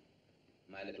 Thank you.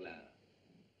 My little Anna.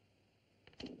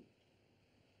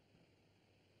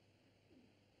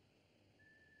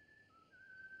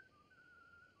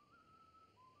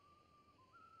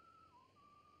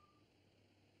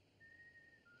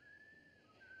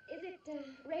 Is it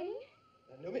raining?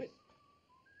 No, miss.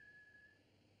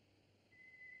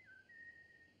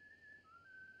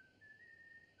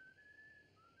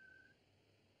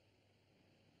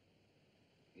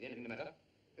 Is anything the matter?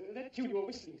 That tune you were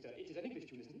whistling, sir, it is an English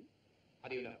tune, isn't it? How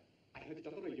do you know? I heard it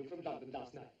on the radio from London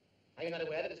last night. Are you not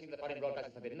aware that listening to the foreign broadcast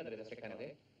is forbidden and there is a strict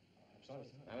penalty? I'm sorry,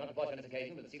 sir. I will not report you on this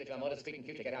occasion, but see that you are more discreet in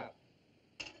future. Get out.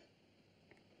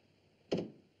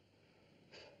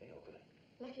 Very awkward.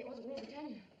 Lucky it wasn't Rule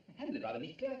Britannia. Handled it rather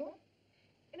neatly, I thought.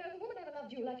 You know, if a woman ever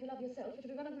loved you like you love yourself, it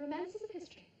would be one of the romances of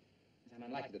history. As I'm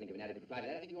unlikely to think of an adequate reply to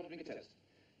that, I think you ought to drink a toast.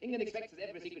 England expects that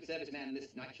every Secret Service man this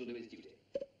night shall do his duty.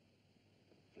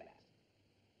 Flat.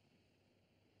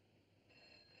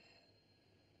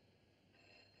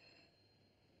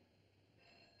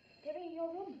 They're in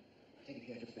your room. Take it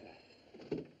here, it looks better.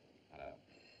 Hello.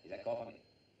 Is that call for me?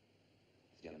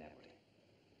 It's German Admiralty.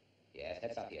 Yes,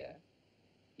 heads up here.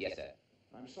 Yes, sir.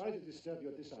 I'm sorry to disturb you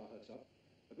at this hour, Herzog,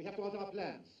 but we have to alter our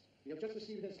plans. We have just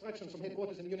received instructions from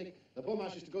headquarters in Munich. The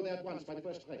Beaumarch is to go there at once by the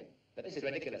first train. But this is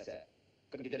ridiculous, sir.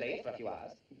 Couldn't you delay it for a few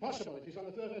hours? Impossible. It is on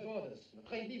the Führer's orders. The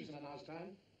train leaves in an hour's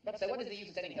time. But, sir, what is the use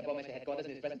of sending Herr Beaumarch to headquarters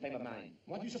in his present frame of mind?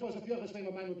 What do you suppose the Führer's frame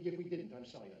of mind would be if we didn't? I'm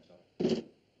sorry, Herzog.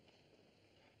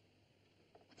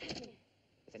 They're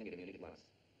sending you to Munich at once.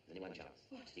 There's only one chance.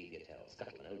 What? Leave the hotel.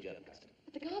 Scuttle, an old German custom.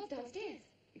 But the guard's downstairs.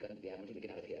 You've got into the Admiralty to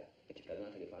get out of here. Get your clothes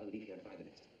on, tell your father, leave here in 5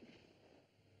 minutes.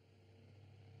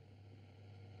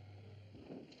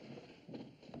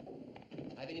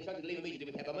 I've been instructed to leave immediately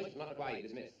with Herr Beaumarch. It's not required.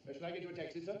 You're dismissed. Shall I get you a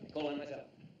taxi, sir? Call one myself.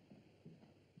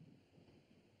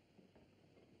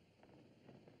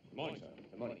 Good morning, sir.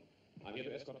 Good morning. I'm here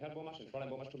to escort Herr Beaumarch and Fräulein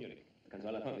Beaumarch to Munich. The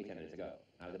controller phoned me 10 minutes ago.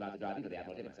 I was about to drive into the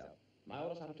Admiralty myself. My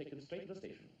orders are to take them straight to the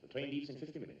station. The train leaves in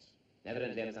 50 minutes.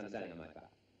 Evidently a misunderstanding on my part.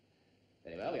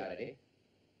 Very well, we are ready.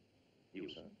 You,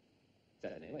 sir?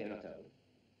 Certainly. Well, you're not told.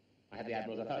 I have the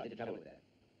Admiral's authority to travel with them.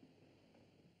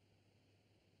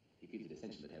 He feels it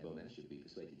essential that Herr Beaumarch should be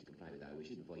persuaded to comply with our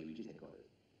wishes before he reaches headquarters.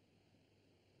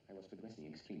 I was progressing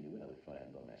extremely well with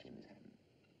Fräulein Beaumarch when this happened.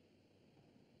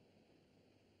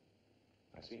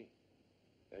 I see.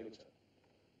 Very good, sir.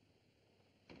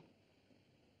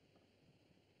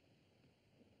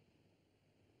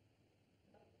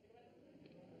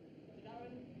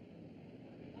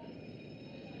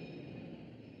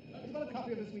 Is there a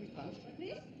copy of this week's Punch?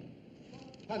 Please?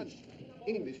 Punch.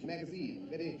 English magazine.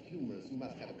 Very humorous. You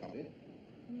must have a copy.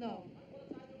 No.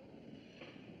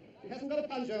 She hasn't got a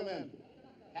Punch, old man.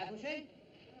 Hasn't she?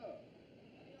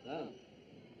 No.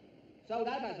 Sold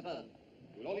out, I suppose.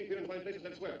 We'll all leave here and find places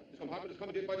elsewhere. This compartment is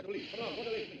commandeered by the police. Come on, what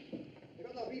are they? They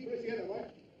got the people here, boy.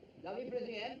 Lovely prison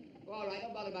here. Oh, all right,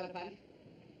 don't bother about a Punch.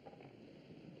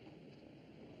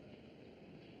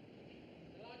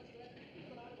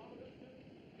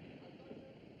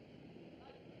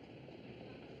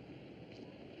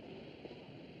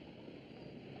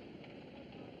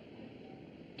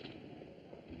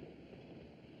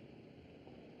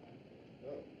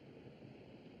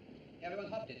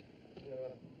 Everyone's hopped it.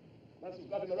 Must have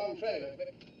got in the wrong train, I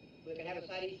expect. We can have a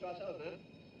side each to ourselves, huh?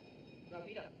 Now,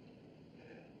 feet up.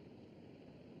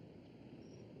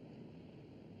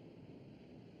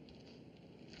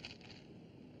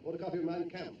 Want a copy of Mein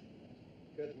Kampf?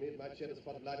 Occurred to me it might shed a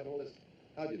spot of light on all this.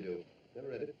 How do you do? Never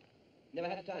read it? Never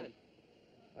had the time.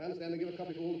 I understand they give a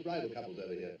copy to all the bridal couples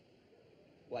over here.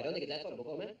 Oh, I don't think it's that sort of book,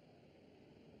 old man.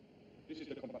 This is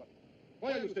the compartment.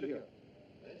 Why are you still here?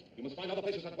 You must find other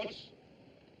places at once.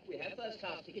 We have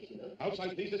first-class tickets, you know.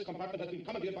 Outside, please, this compartment has been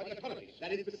commandeered by the authorities.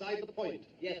 That is beside the point.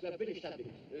 Yes, we're British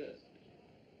subjects. Yes.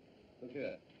 Look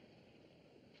here.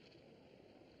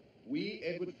 We,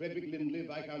 Edward Frederick Lindley,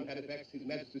 Viscount Halifax, His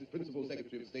Majesty's Principal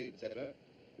Secretary of State, etc.,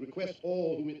 request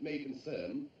all whom it may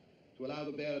concern to allow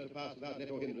the bearer to pass without let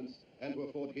or hindrance and to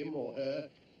afford him or her...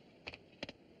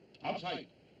 Outside.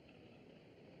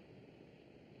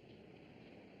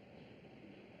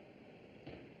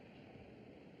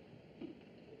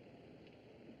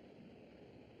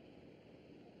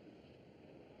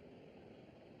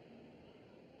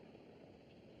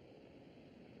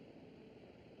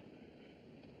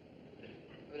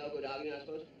 No good arguing, I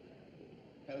suppose.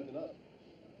 Apparently not.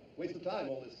 Waste of time,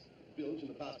 all this bilge and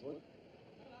the passport.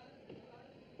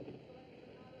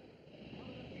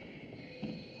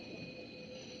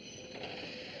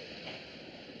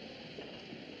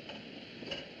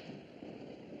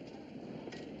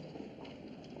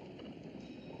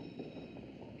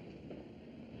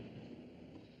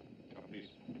 Come, please.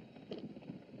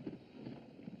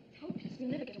 Hopeless. We'll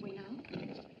never get away now.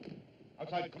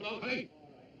 Outside. Come on, hurry.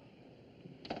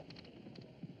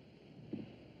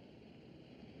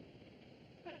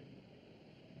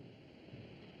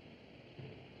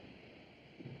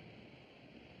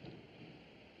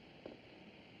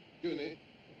 Excuse me.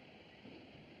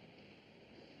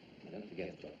 Don't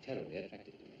forget that you're terribly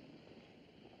attracted to me.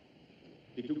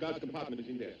 The two guards' compartment is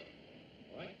in there, sir.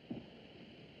 All right?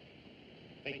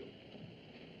 Thank you.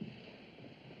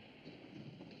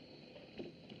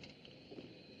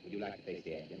 Would you like to face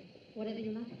the engine? Whatever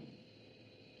you like.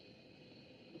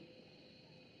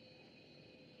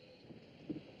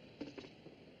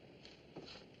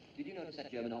 Did you notice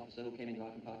that German officer who came into our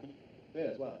compartment?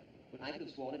 Yes, why? Well, I could have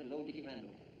sworn it was old Dickie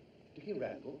Randall. Dickie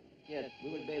Randall? Yes,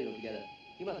 we were at Burial together.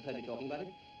 You must have heard me talking about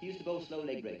him. He used to bowl slow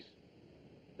leg breaks.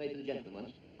 Played for the gentleman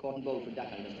once. Caught and bowled for a duck,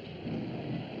 I remember.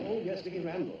 Oh, yes, Dickie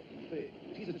Randall. But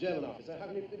he's a German officer. How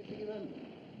can he fit Dickie Randall?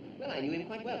 Well, I knew him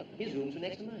quite well. His rooms were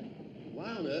next to mine. Why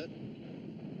on earth?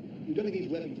 You don't think he's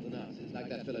working for the Nazis, like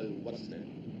that fellow, what's his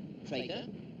name? Traitor?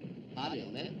 Hardly,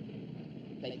 old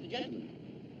man. Played for the gentleman.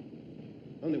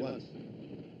 Only once.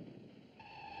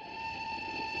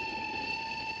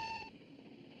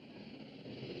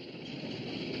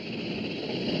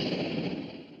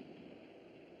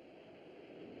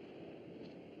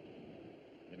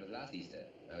 last Easter.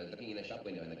 I was looking in a shop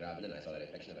window in the Graben and I saw the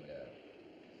reflection of a girl.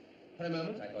 For a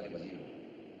moment, I thought it was you.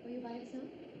 Were you by yourself?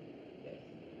 Yes.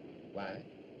 Why?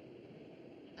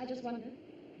 I just wondered.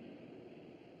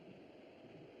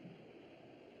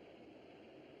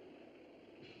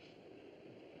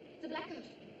 It's a blackout.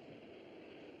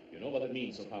 You know what it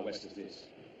means so far west as this?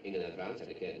 England and France have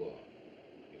declared war.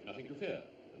 You've nothing to fear.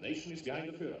 The nation is behind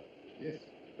the Führer. Yes,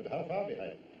 but how far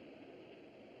behind?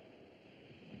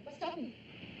 We're stopping.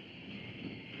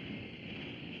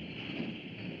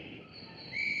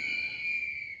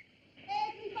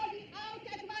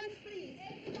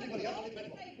 Everybody out at once,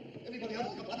 please. Everybody out at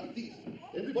once. Everybody out at once, please.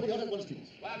 Everybody out at once, please.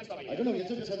 Why are we stopping? I don't know yet,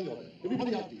 sir. Just have the order.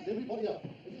 Everybody out, please. Everybody out.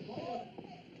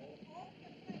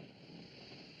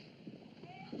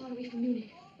 How far away from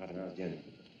Munich? Not an hour's journey.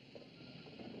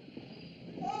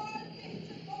 All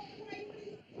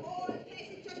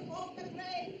passengers off the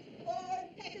train. All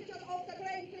passengers off the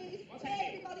train, please.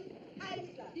 Everybody,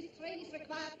 hands up. This train is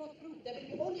required for fruit. There will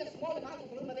be only a small amount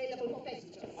of room available for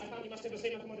passengers. I found you must have the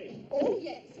same accommodation. Oh,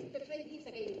 yes. The train leaves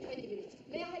again in 20 minutes.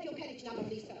 May I have your carriage number,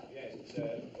 please, sir? Yes, it's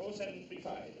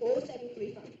 0735.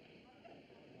 0735.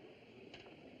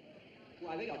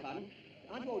 Why, beg your pardon.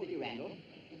 Aren't you old Dickie Randall?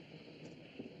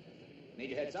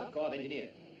 Major Heads up, Corps of Engineers.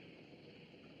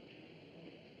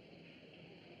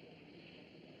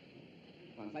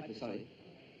 Oh, I'm frightfully sorry.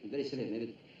 I'm very silly of me, but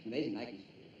it's an amazing likeness.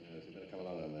 Yes, you better come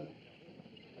along then, man.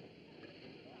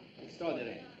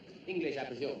 Extraordinary. English, I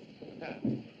presume.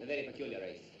 A very peculiar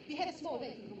race. We have a small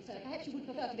waiting room, sir. Perhaps you would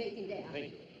prefer to wait in there.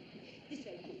 Thank you. This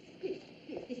way, please. Please,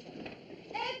 please, this way.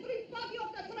 Everybody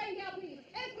off the train now, please.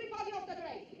 Everybody off the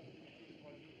train.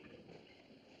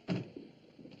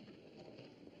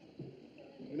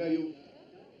 You know, you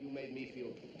made me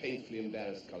feel painfully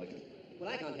embarrassed, Colligan. Well,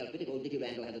 I can't help it if old Dickie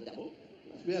Randall has a double.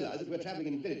 Just realize that we're traveling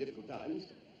in very difficult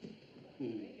times.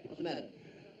 What's the matter?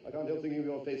 I can't help thinking of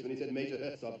your face when he said Major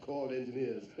Herzog, Corps of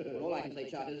Engineers. Well, all I can say,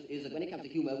 Charters, is that when it comes to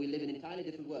humour, we live in an entirely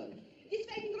different world. This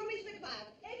waiting room is required.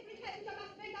 Every passenger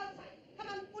must wait outside. Come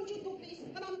on, won't you two, please?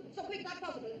 Come on, so quick like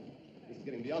possible. This is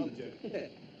getting beyond the joke. You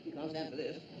can't stand for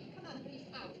this. Come on, please,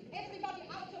 out. Everybody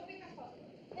out so quick as possible.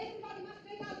 Everybody must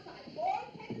wait outside. All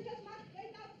passengers must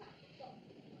wait outside. So.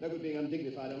 No good being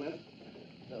undignified, old man.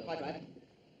 No, quite right.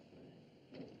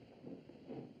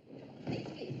 Please,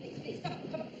 please, please, please. Come on,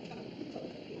 come on, come on. So,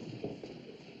 please, please.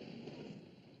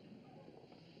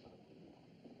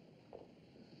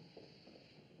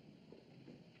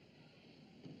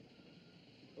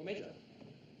 Oh, Major,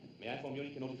 may I phone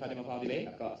Munich and notify them of our delay?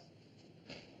 Of course.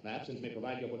 My absence may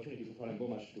provide the opportunity for Fräulein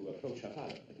Bomasch to approach her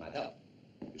father. It might help.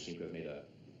 You seem to have made a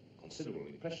considerable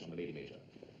impression on the lady, Major.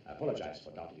 I apologize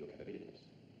for doubting your capabilities.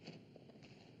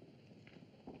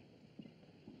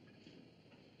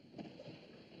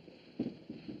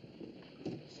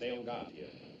 Stay on guard here.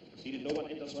 See that no one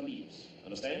enters or leaves.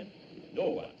 Understand? No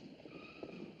one.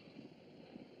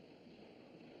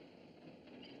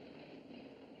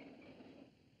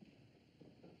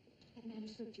 That man who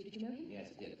spoke to you, did you know him?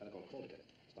 Yes, I did. A fellow called Calder.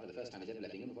 It's probably the first time he's ever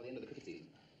left England before the end of the cricket season.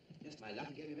 Just my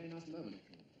luck, he gave me a very nasty moment.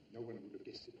 No one would have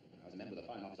guessed it. I was a member of the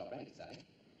Foreign Office Operatic Society.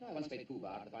 I once played Pooh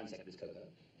Bar at the Foreign Secretary's cocoa.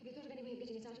 Have you thought of any way of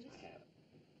getting us out of this? I have.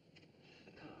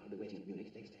 A car will be waiting at Munich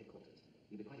to take us to headquarters.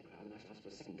 There'll be quite a crowd, and I shall ask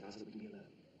for a second car so that we can be alone.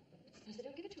 Suppose they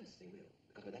don't give it to us. They will,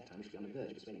 because by that time we shall be on the verge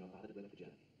of persuading your father to work for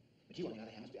Germany. But you, on the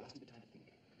other hand, must be asking for time to think.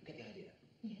 You get the idea?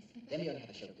 Yes, but... Then we only have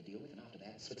a shelter to deal with, and after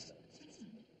that, Switzerland.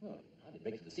 Switzerland? Well, hardly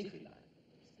break through the Siegfried line.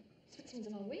 Switzerland's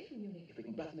a long way from Munich. If we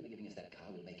can bluff them into giving us that car,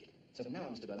 we'll make it. So from now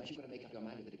on, Mr. Burmash, you've got to make up your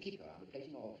mind whether to keep your armour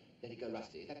plating or let it go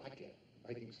rusty. Is that quite clear?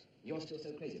 I think so. You're still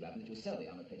so crazy about me that you'll sell the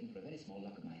armour plating for a very small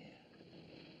lock of my hair.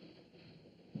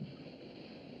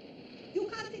 You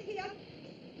can't sit here.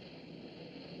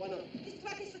 Why not? This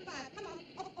truck is required. Come on.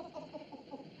 Off, off, off, off,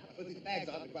 off, off. But these bags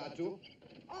aren't required to.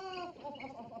 Off, off,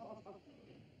 off, off, off, off.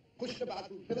 Pushed about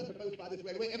from pillars proposed by this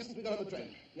railway ever since we got on the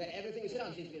train. Yeah, everything you sit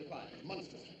on seems to be required.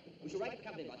 Monstrous. We shall write to the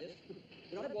company about this.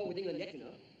 We're not at war with England yet, you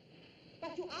know.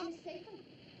 But you are mistaken.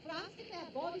 France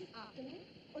declared war this afternoon,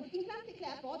 and England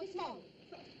declared war this morning.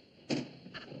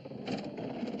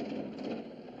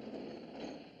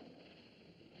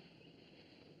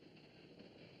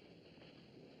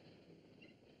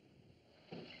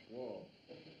 War.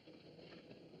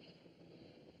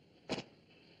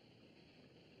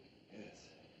 Yes.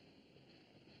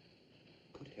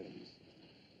 Good heavens.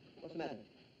 What's the matter?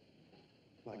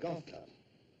 My golf clubs.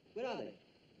 Where are they?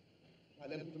 I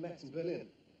lent them to Max in Berlin.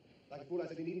 Like a fool, I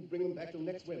said he needn't bring them back till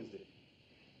next Wednesday.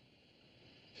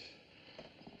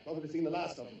 Probably seen the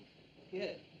last of them.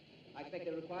 Yes. I expect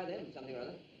they'll require them for something or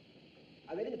other.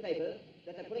 I read in the paper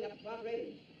that they're putting up smart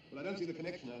railings. Well, I don't see the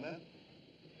connection, old man.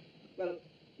 Well,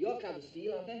 Your kind of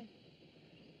steel, aren't they?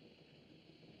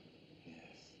 Yes.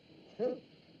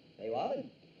 There you are, then.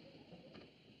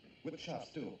 Whip shafts,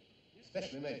 too.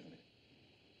 Specially made for me.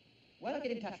 Why not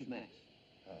get in touch with Max?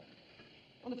 How?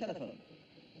 On the telephone.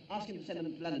 Ask him to send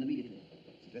them to London immediately.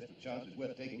 Suggest the chance is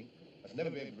worth taking. I shall never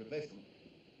be able to replace them.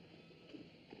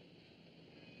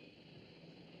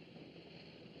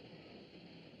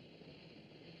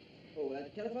 Oh,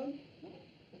 telephone?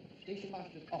 Station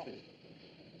master's office.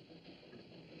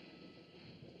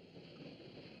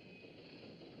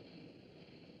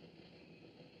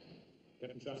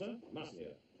 Captain Strasser, Martin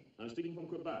here. I'm speaking from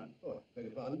Kurban. Oh, beg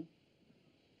your pardon?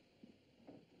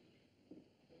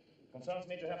 Concerns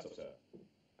Major Herzog, sir.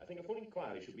 I think a full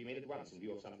inquiry should be made at once in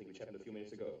view of something which happened a few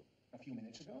minutes ago. A few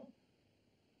minutes ago?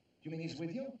 You mean he's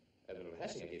with you? Admiral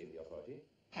Hassinger gave him the authority.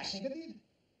 Hassinger did?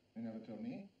 You never told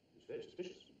me. It's very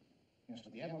suspicious. Yes,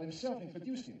 but the Admiral himself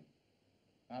introduced him.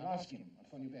 I'll ask him. I'll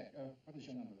phone you back. What is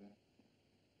your number there?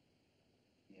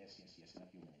 Yes, in a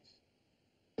few minutes.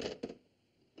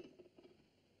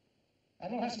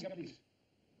 Admiral Hassinger, please.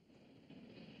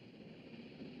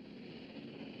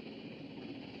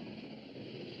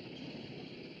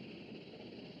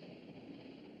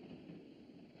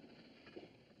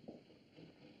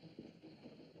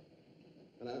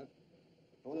 Hello?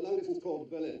 I want a long-distance call to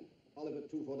Berlin. Oliver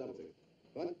 2466.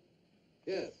 What?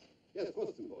 Yes, of course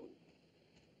it's important.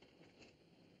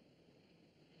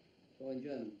 So in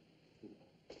German.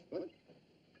 What?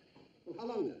 Well, how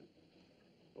long then?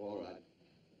 Oh, all right.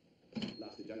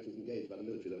 Last injunction's engaged by the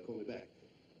military. They'll call me back.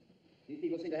 These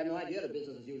people seem to have no idea of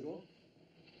business as usual.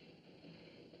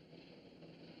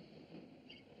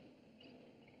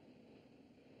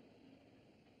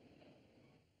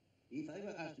 If I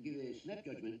were asked to give a snap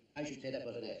judgment, I should say that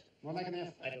was an S. More like an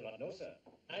F. I do not know, sir.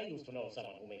 I used to know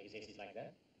someone who made his S's like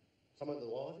that. Someone at the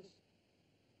War Office?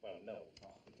 Well, no.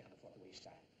 Oh, we can't afford to waste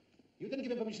time. You didn't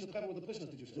give him permission to travel with the prisoners,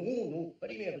 did you, sir? No.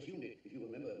 But he may have assumed it. If you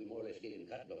remember, we more or less gave him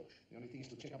carte blanche. The only thing is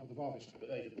to check up with the War Office.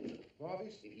 But I suppose so. War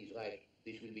Office? If he's right,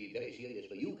 this will be very serious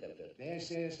for you, Captain. Very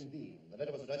serious indeed. The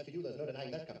letter was addressed to you. There's no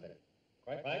denying that, Captain.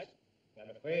 Quite right. I'm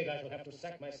afraid I shall have to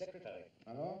sack my secretary.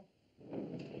 Hello?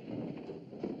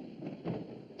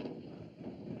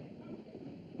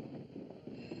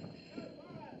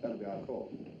 That'll be our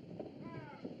call.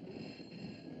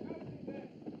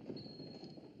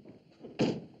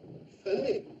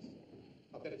 Philip!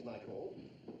 I bet it's my call.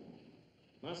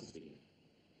 Marston speaking.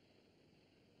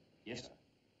 Yes, sir.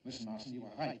 Listen, Marston, you were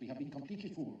right. We have been completely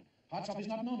fooled. Hartsoff is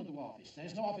not known at the War Office.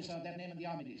 There's no officer of that name in the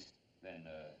army list. Then,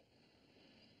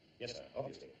 yes, sir,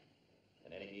 obviously.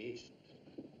 An enemy agent.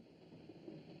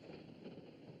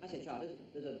 I say, Charles,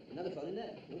 there's another phone in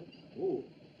there. Oh,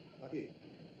 lucky.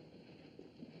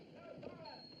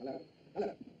 Hello.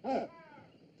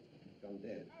 Gone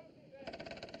dead.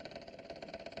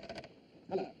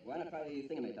 Hello. Why not try the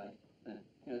thingamate-type?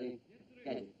 The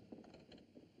gadget.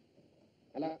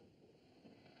 Hello.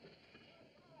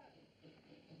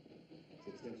 It's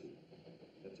the extension.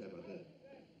 That chap right there.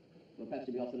 Well, perhaps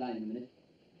he'll be off the line in a minute.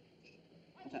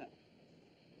 What's that?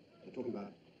 They're talking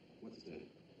about, what's his name?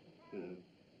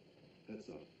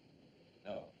 Herzog.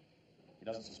 No, he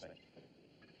doesn't suspect.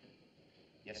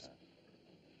 Yes, sir.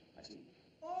 I see.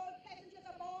 All passengers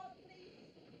aboard,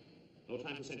 please. No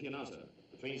time to send here now, sir.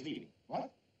 The train's leaving.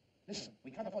 What? Listen,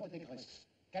 we can't afford to take risks.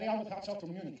 Carry on with Hartsoff to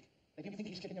Munich. Let him think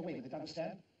he's getting away with it,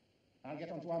 understand? I'll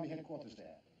get on to Army headquarters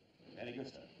there. Very good,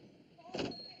 sir.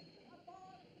 Everybody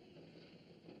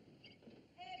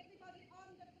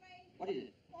on the train. What is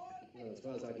it? Well, as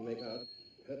far as I can make out,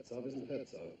 Herzog isn't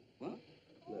Herzog. What?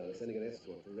 No, they're sending an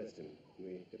escort to arrest him when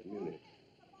we get to Munich.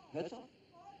 Herzog?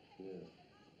 Yes.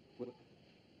 What?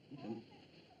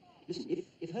 Listen,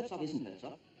 if Herzog isn't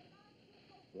Herzog...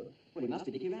 What? Well, he must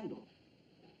be Dickie Randall.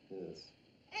 Yes.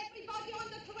 Everybody on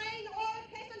the train, all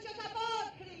passengers aboard,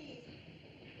 please.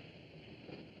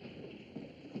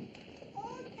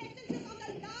 All passengers on the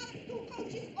last 2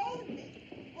 coaches only.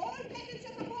 All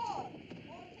passengers aboard.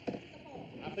 All passengers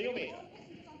aboard. After you, Major. All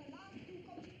passengers on the last 2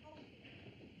 coaches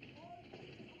only. All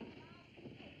passengers on the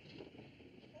last 2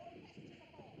 coaches. All passengers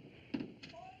aboard.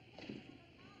 All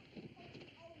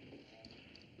passengers on the last 2 coaches only. All passengers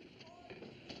on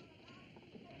the last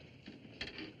 2 coaches. All passengers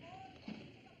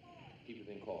aboard. Keep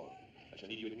within call. I shall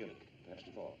need you in Munich, perhaps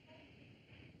before.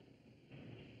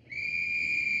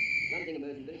 One thing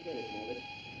emerging very clearly from all this.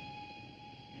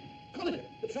 Commodore,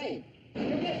 the train!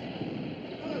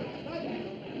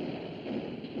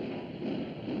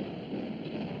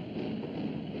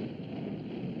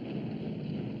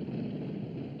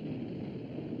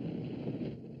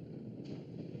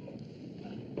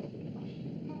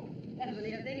 That was a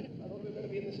near thing. I thought we were going to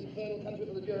be in this infernal country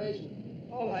for the duration.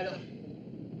 All right,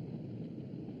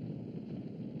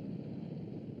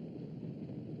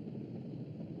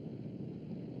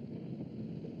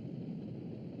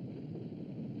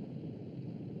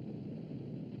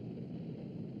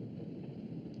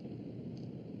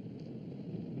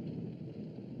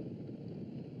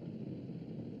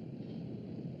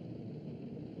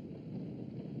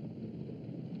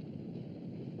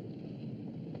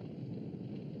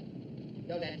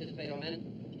 Don't anticipate, old man.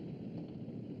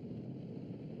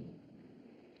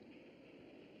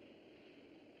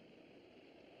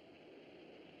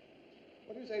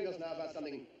 What were you saying just now about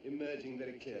something emerging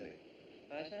very clearly?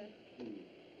 I said?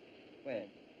 When?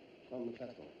 On the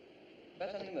platform.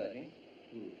 About something emerging?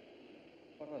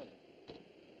 What was it?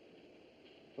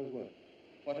 What?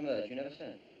 What emerged? You never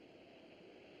said.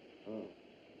 Oh.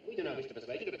 We do not wish to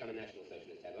persuade you to become a National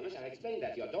Socialist, Herr Gomes. I explained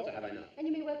that to your daughter, have I not? And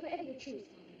you may work wherever you choose,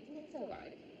 Father. Isn't that so?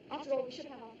 Right. After all, we should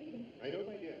have our freedom. I know,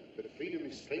 my dear, but freedom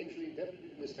is strangely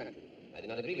interpreted in this country. I do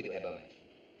not agree with you, Herr Beaumont.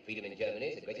 Freedom in Germany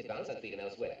is a great advance on freedom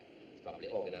elsewhere. It's properly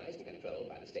organized and controlled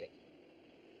by the state.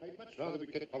 I'd much rather we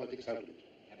get politics out of it.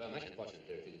 Herr Beaumont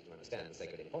unfortunately refuses to understand the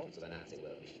sacred importance of the Nazi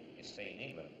world mission. You stay in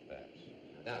England, perhaps.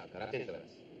 No doubt, corrupt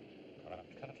influence. Corrupt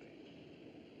country.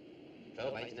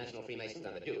 Controlled by international Freemasons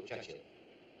and the Duke, Churchill.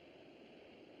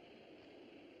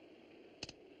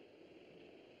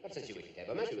 But since you wish it, Herr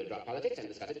Beaumont, we will drop politics and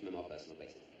discuss it from a more personal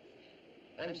basis.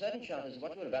 I'm certain, Charters,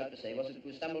 what you were about to say was that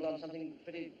you stumbled on something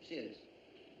pretty serious.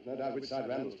 No doubt which side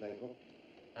Randall's playing for.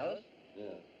 Ours?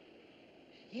 Yeah.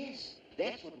 Yes,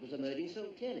 that's what was emerging so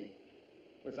clearly.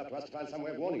 Well, it's up to us to find some way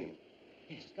of warning him.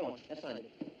 Yes, come on, let's find it.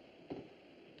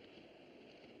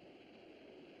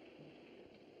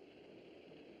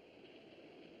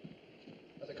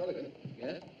 As a Colligan.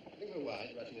 Yes? I think we're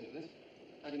wise rushing into this.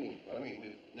 How do you mean? Well, I mean,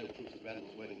 we've no proofs that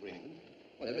Randall's working for England.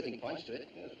 Well, everything points to it.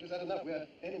 Yes, but is that enough? We're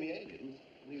enemy aliens.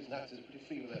 These Nazis are pretty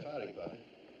free with their firing power.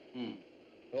 We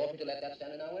ought to let that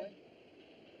stand in our way?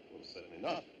 Well, certainly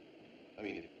not. I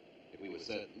mean, if we were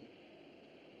certain,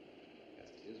 as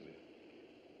it is, we've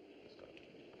just got to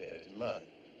bear it in mind.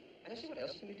 I don't see what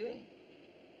else he can be doing.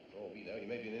 For all we know, he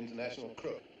may be an international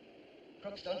crook.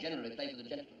 Crooks don't generally play for the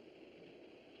gentlemen.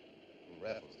 And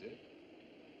Raffles did.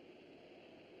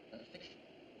 That's fiction.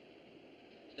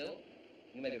 Still,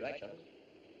 you may be right, Charles.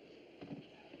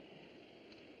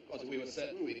 Of course, if we were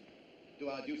certain, we'd do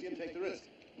our duty and take the risk.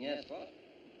 Yes, what?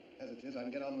 As it is, I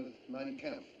can get on with Mein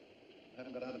Kampf. I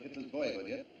haven't got out of Hitler's boyhood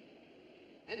yet.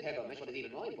 And Herr Gomes, what is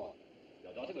even more important,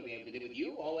 your daughter will be able to live with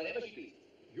you or wherever she pleases.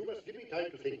 You must give me time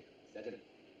to think. Certainly.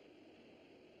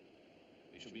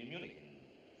 We shall be in Munich in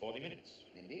 40 minutes.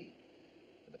 Indeed.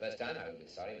 For the first time, I will be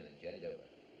sorry when the journey's over.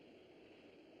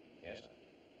 Yes,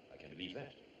 I can believe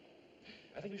that.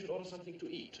 I think we should order something to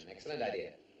eat. An excellent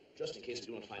idea. Just in case we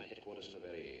do not find headquarters in a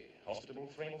very hospitable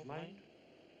frame of mind.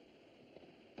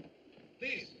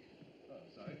 Please. Oh,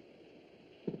 sorry.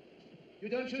 You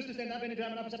don't choose to send up any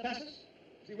German officer passes?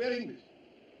 Is he wearing English?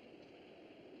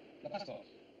 The passports.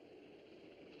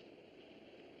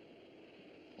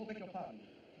 Oh, beg your pardon.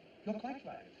 You're quite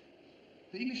right.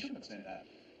 The English should not send that.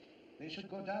 They should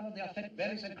go down on their fat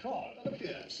bellies and crawl. Look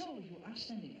here. So you are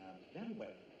standing up. Very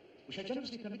well. We shall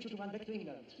generously permit you to run back to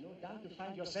England. No doubt to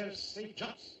find yourselves safe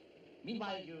jobs.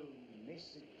 Meanwhile, you may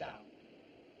sit down.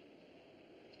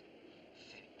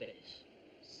 Fat bellies.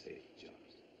 Safe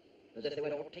jobs. As if they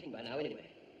weren't all taken by now anyway.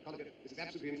 Colligan, this is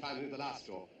absolutely in fine with the last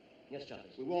straw. Yes,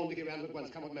 Charles. We warned Dickie Randall at once,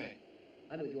 come what may.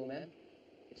 I'm with you, old man.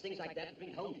 It's things like that that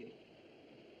bring it home to you.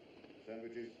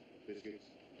 Sandwiches, biscuits.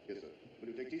 Yes, sir. Will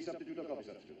you take tea substitute or coffee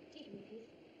substitute? Tea for me, please.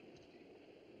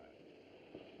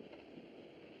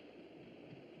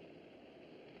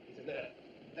 He's in there.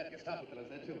 That Gestapo fellow's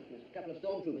there, too. There's a couple of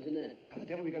stormtroopers in there. How the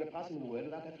devil are we going to pass him the word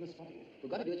without that fellow spotting it?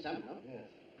 We've got to do it somehow. Yes.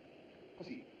 Of course,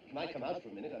 he might come out for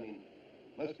a minute. I mean,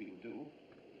 most people do.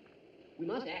 We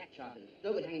must act, Charters.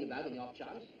 No good hanging about on the off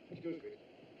chance. Excuse me.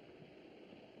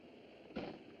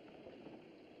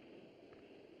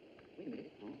 Wait a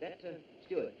minute. That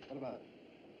steward. What about it?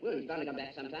 Well, he's bound to come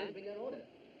back sometime to bring their order.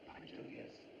 By Jove, yes.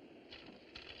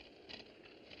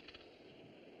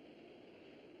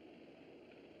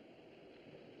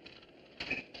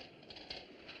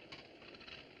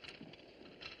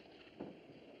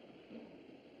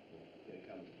 Here he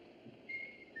comes.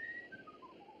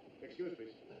 Excuse me.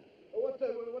 What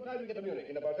time do we get to Munich?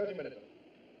 In about 30 minutes.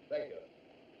 Thank you.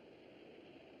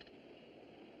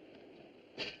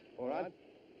 All right?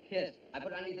 Yes, I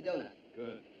put it underneath the donut.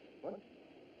 Good. What?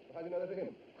 How do you know that for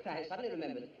him? I suddenly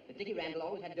remembered that Dickie Randall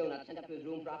always had donuts sent up to his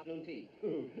room for afternoon tea.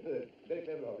 Very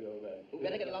clever of you, old man. We'd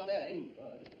better get along there, eh?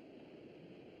 Right.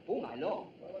 Oh, my Lord.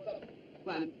 Well, what's up?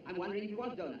 Well, I'm wondering if he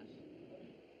wants donuts.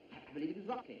 I believe it was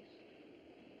rock cakes.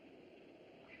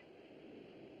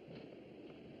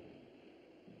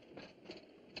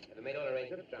 Have you made all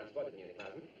arrangements to transport the Munich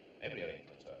Mountain? Every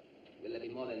arrangement, sir. Will there be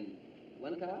more than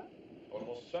one car?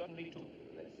 Almost certainly two.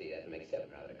 Let's see, that makes 7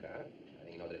 rather a car. I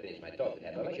think in order to finish my talk with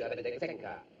Herr Beaumont, you have to take a second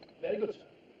car. Very good, sir.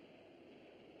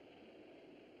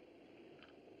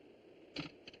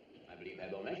 I believe Herr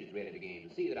Beaumont is really beginning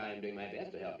to see that I am doing my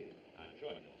best to help you. I'm sure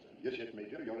you know, sir. Yes, yes,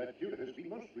 Major, your attitude has been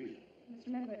most reasonable. You must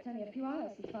remember it's only a few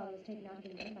hours since Father was taken out of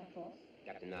England by force.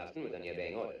 Captain Marston was only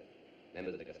obeying orders.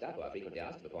 Members of the Gestapo are frequently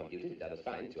asked to perform duties which others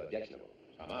find too objectionable.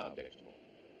 Some are objectionable.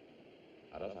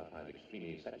 Others I find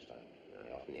extremely satisfying.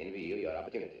 I often envy you your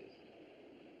opportunities.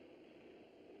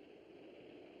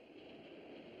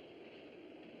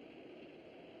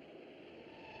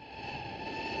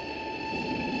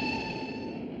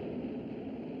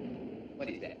 What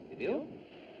is that? The bill?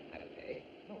 I will pay.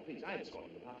 No, please, I'm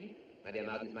escorting the party. My dear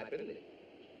Martin, it's my privilege.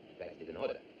 In fact, it is an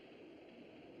order.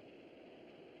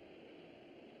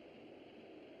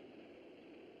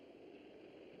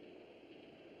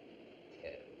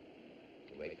 Terrible.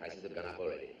 The way prices have gone up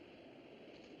already.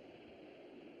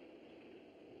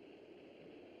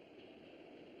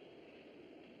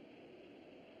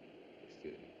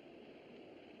 Excuse me.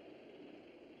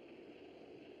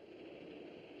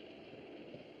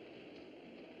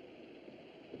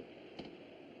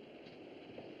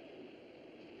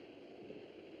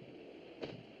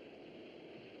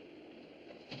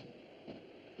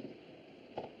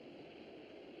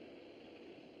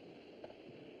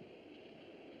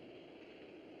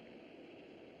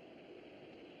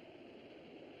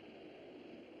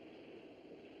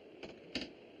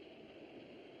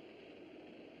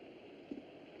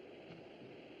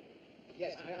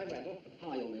 Yes, I'm Randall.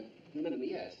 Hi, old man. You remember me?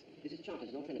 Yes. This is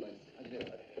Charters, an old friend of mine. How do you do?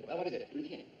 Well, what is it? We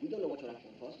can't. We don't know what you're after,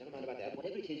 of course. Never mind about that.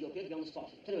 Whatever it is, you appear to be on the spot.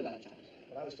 Tell me about it, Charters.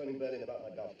 Well, I was phoning Berlin about my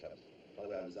golf clubs. By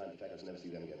the way, I resigned. In fact, I was never see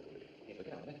them again. Yes,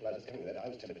 but come on. Well, I was coming to that. I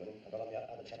was telephoning. I got on the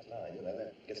other chap's line, you know,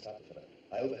 that Gestapo fellow.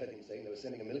 I overheard him saying they were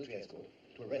sending a military escort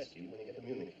to arrest you when you get to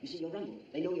Munich. You see, you're Randall.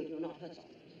 They know you're not Herzog.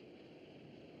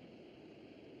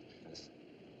 Listen,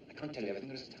 I can't tell you everything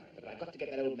there is time, but I've got to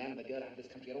get that old man and the girl out of this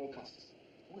country at all costs.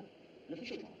 Well, an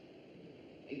official job.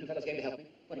 Are you two fellows going to help me?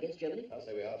 What, against Germany? I'll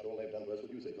say we are. After all they've done to us, what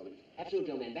do you say, colleague?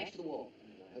 Absolutely, old man. Backs to the wall.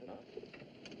 I hope not.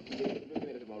 Give me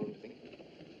a little more room to think.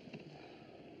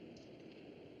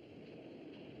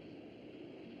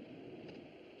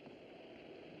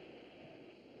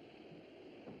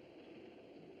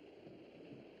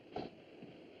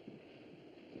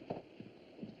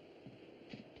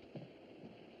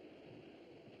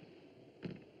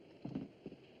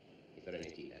 Is there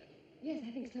any tea left? Yes,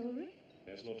 I think so, Ulrich.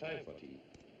 There's no time for tea.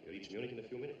 You reach Munich in a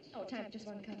few minutes. Oh, time for just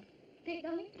one cup. Take,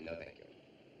 darling? No, thank you.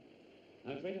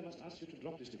 I'm afraid I must ask you to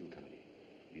drop this little comedy.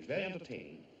 It is very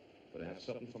entertaining, but I have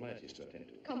certain formalities to attend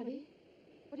to. Comedy?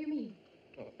 What do you mean?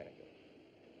 Oh, thank you.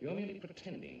 You're merely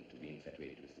pretending to be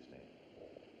infatuated with this man.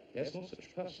 There's no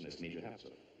such person as Major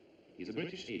Herzog. He's a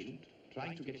British agent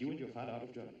trying to get you and your father out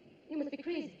of Germany. You must be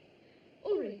crazy.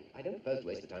 Ulrich. I don't propose to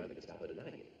waste the time with the Gestapo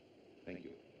denying it. Thank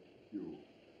you.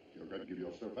 You're going to give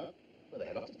yourself up? Well, they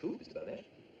have lots of proof, Mr. Burnett.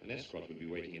 An escort will be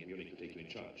waiting in Munich to take you in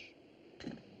charge.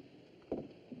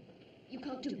 You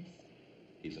can't do this.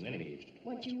 He's an enemy agent.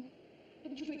 Weren't you?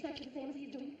 Didn't you do exactly the same as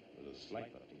he's doing? There's a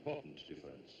slight but important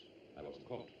difference. I wasn't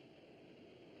caught.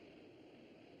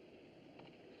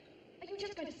 Are you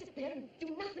just going to sit there and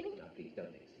do nothing? Now, please,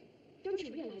 don't make a scene. Don't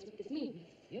you realize what this means?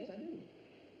 Yes, I do.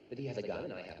 But he has a gun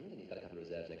and I haven't, and he's got a couple of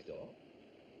reserves next door.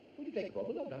 Would you take the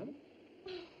ball, Brown?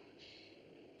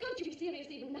 Can't you be serious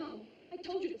even now? I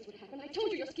told you this would happen. I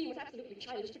told you your scheme was absolutely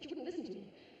childish, but you wouldn't listen to me.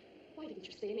 Why didn't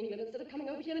you stay in England instead of coming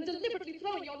over here and deliberately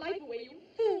throwing your life away, you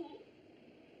fool?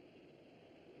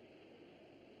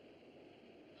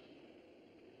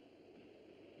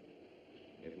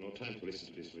 We have no time to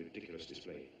listen to this ridiculous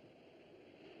display.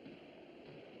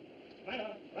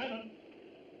 Ryman! Ryman!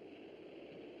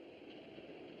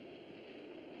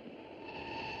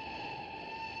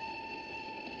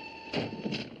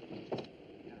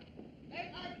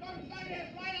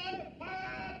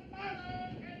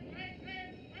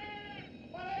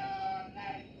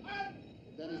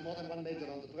 If there is more than one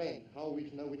major on the train, how are we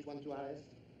to know which one to arrest?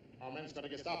 Our men's got a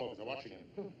Gestapo officer watching him.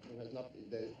 Who has not these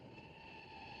days?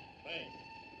 Train.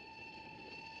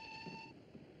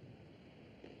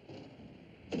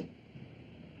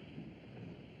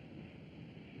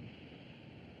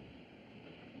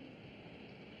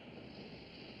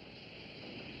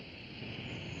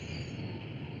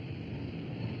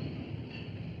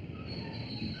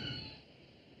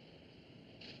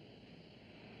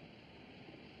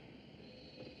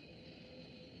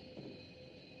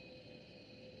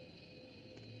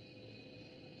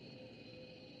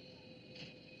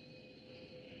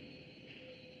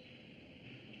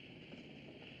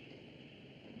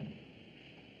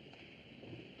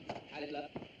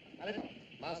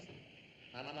 Master,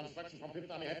 I'm under instruction from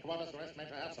 5th Army Headquarters to arrest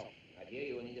Major Herzog. I hear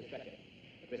you will need a stretcher.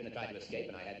 The prisoner tried to escape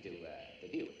and I had to deal with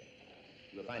him.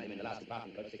 You will find him in the last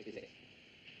compartment, coach 66.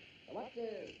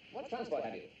 What transport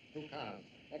have you? 2 cars.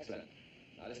 Excellent.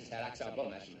 Now, this is Herr Axel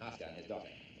Blomash from Haska and his daughter.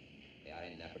 They are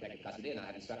in protective custody, and I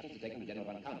have instructions to take them to General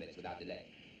von Kaunitz without delay.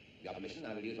 With your permission,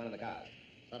 I will use one of the cars.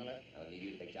 Certainly. I will leave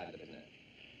you to take charge of the prisoner.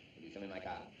 Will you show me my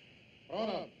car?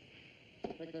 Bruno,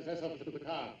 take the SS officer to the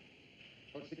car.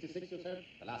 Code 66, you said?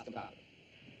 The last compartment.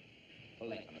 Full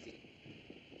length on the seat.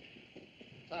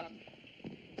 Sergeant,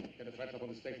 get a stretcher up on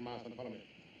the station master and follow me.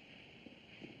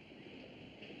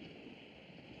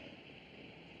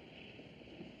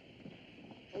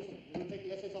 Also, you will take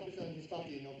the SS officer and his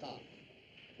party in your car.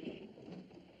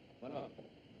 One moment.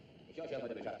 Is your chauffeur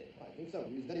to be trusted? I think so.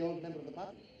 He is a very old member of the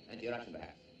party. Anti-eruption,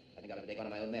 perhaps. I think I will take one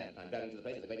of my own men. I'm driving to the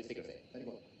place with the greatest secrecy. Very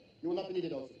good. You will not be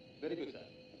needed also. Very good, sir.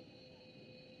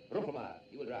 Rumpelmeier,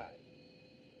 you will drive.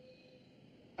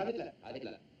 Heil Hitler. Heil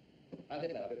Hitler. Heil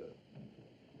Hitler, bitte.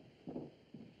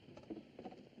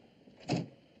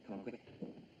 Come on, quick.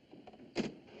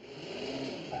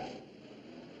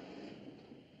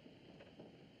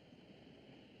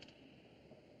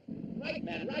 Right,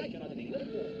 man, right. You're not in England.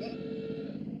 Good.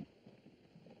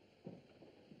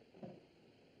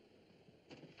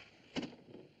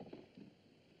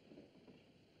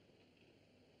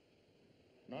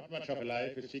 Not much of a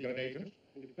life as secret agent.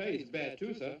 And the pay is bad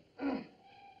too, sir.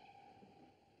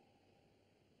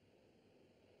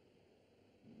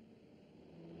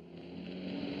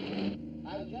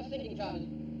 I was just thinking, Charles,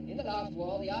 in the last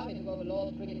war, the army took over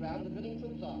Lord's cricket ground and drilling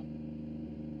troops on.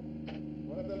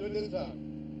 What have they done this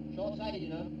time? Short-sighted, you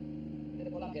know.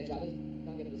 Better pull up here, Charles.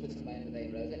 Can't get to the Switzerland by end of the day,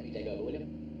 Rose. Let me take over, will you?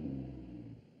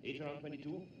 Age around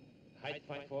 22, height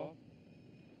 5'4",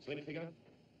 slim figure,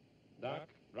 dark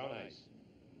brown eyes.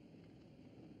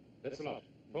 That's a lot.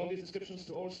 Form these descriptions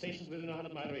to all stations within a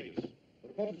 100-mile radius. The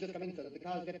report has just come in, sir, that the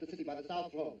cars left the city by the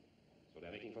South Road. So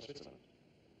they're making for Switzerland.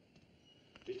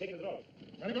 Please take the road.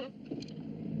 Very good.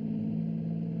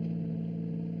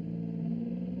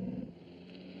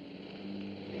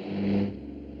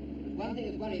 There's one thing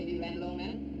that's worrying me, Randall, old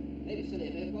man. Maybe silly,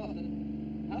 maybe of course, but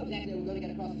how exactly are we going to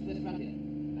get across the Swiss frontier?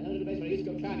 I know a little place where I used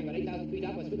to go climbing about 8,000 feet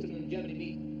up where Switzerland and Germany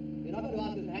meet. You're not going to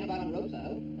ask us to hang about on ropes, I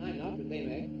hope. I'm not, but they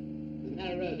may. There's a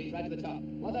narrow road leads right to the top.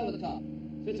 What's over the top?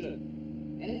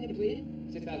 Switzerland. Anything in between?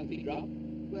 6,000 feet drop.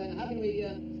 Well, how can we,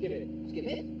 skip it? Skip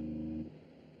it?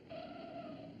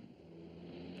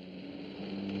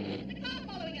 The car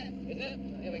following us! Is it?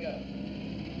 Here we go.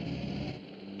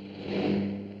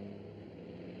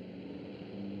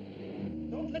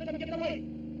 Don't let them get away!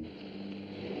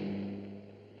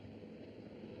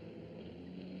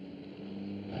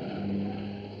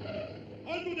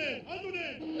 I'll do that! I'll do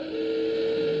that!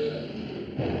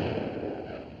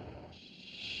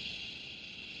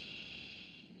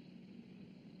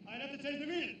 I'll have to change the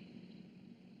wheel.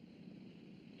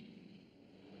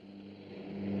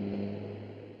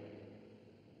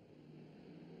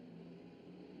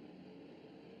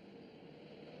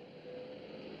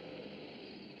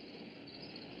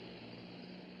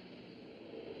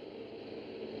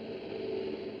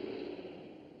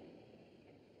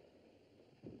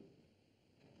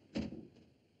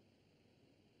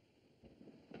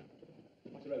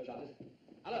 Watch the road, Charles.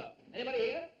 Hello. Anybody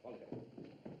here?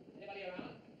 Anybody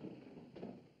around?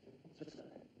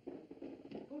 Switzerland.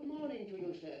 Good morning to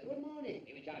you, sir. Good morning.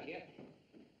 You in charge here?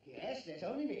 Yes, there's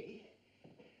only me.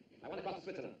 I want to cross to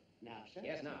Switzerland. Now, sir?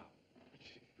 Yes, now.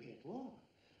 We're at war.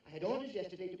 I had orders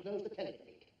yesterday to close the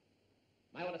telephonic.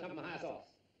 My orders come from the higher source.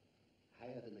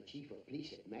 Higher than the chief of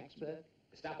police at Maxburg?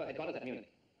 Gestapo headquarters at Munich.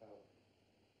 Oh.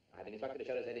 I've been instructed to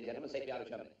show those ladies and gentlemen safely out of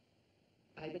Germany.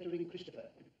 I better ring Christopher.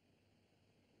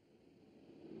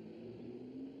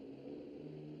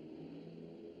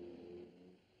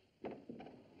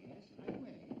 Yes, right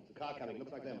away. It's a car coming.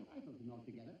 Looks like them. I thought them all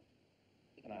together.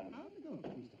 Can I have them? How's it going,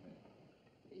 Christopher?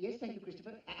 Yes, thank you,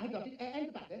 Christopher. I got it. And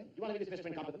the butter. Do you want to be dismissed for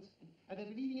incompetence? I will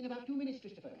be leaving in about 2 minutes,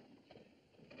 Christopher.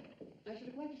 I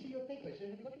should like to see your papers, sir.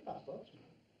 Have you got your passports?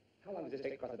 How long does this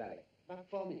take to cross the valley? About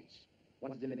 4 minutes.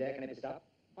 Once it's in midair, can it be stopped?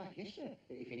 Why, yes, sir.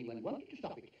 If anyone wanted to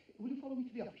stop it, will you follow me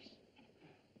to the office?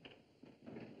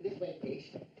 This way,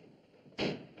 please.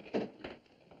 Can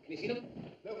you see them?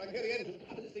 No, but I can hear the engine.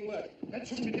 How does this thing work? That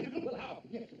shouldn't be difficult. Well, how?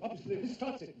 Yes, obviously, this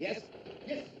starts it. Yes?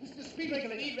 Yes, this is the speed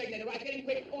regulator. Speed regulator, right. Get in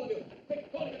quick, all of you.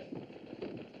 Quick, call it.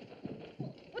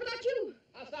 What about you?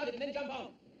 I'll start it and then jump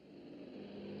on.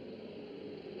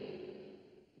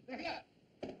 They're here.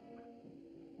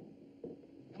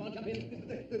 Come on, jump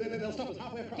in. They'll stop us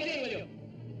halfway across. Get in, will you?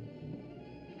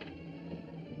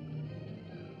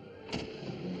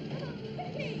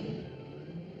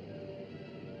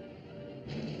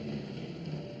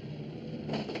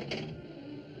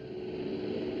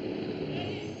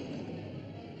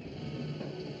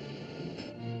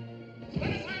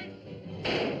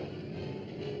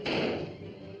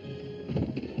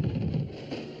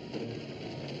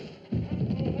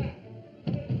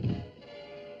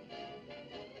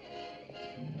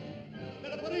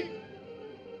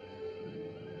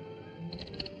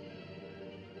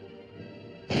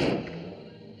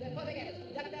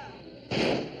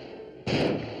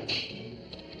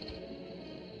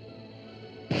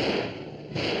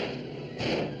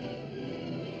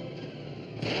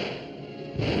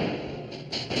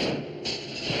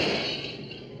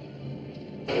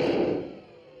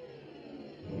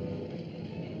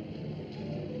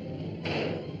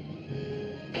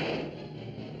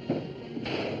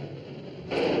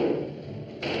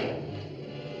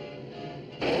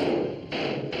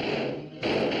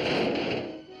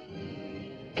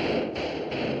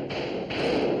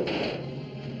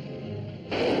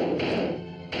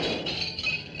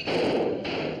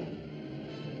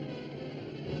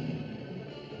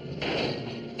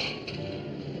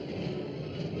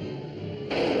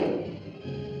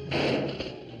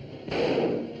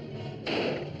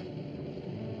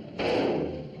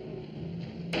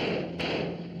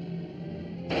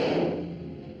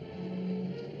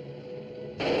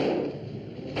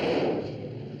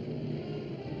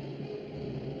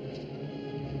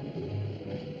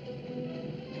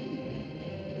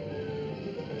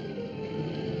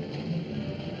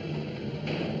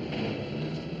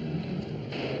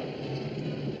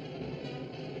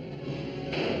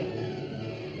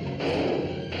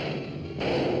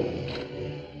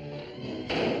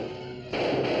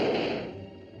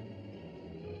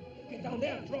 Get down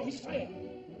there and throw his fire.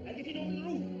 I'll get in over the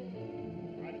roof.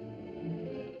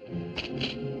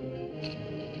 Right.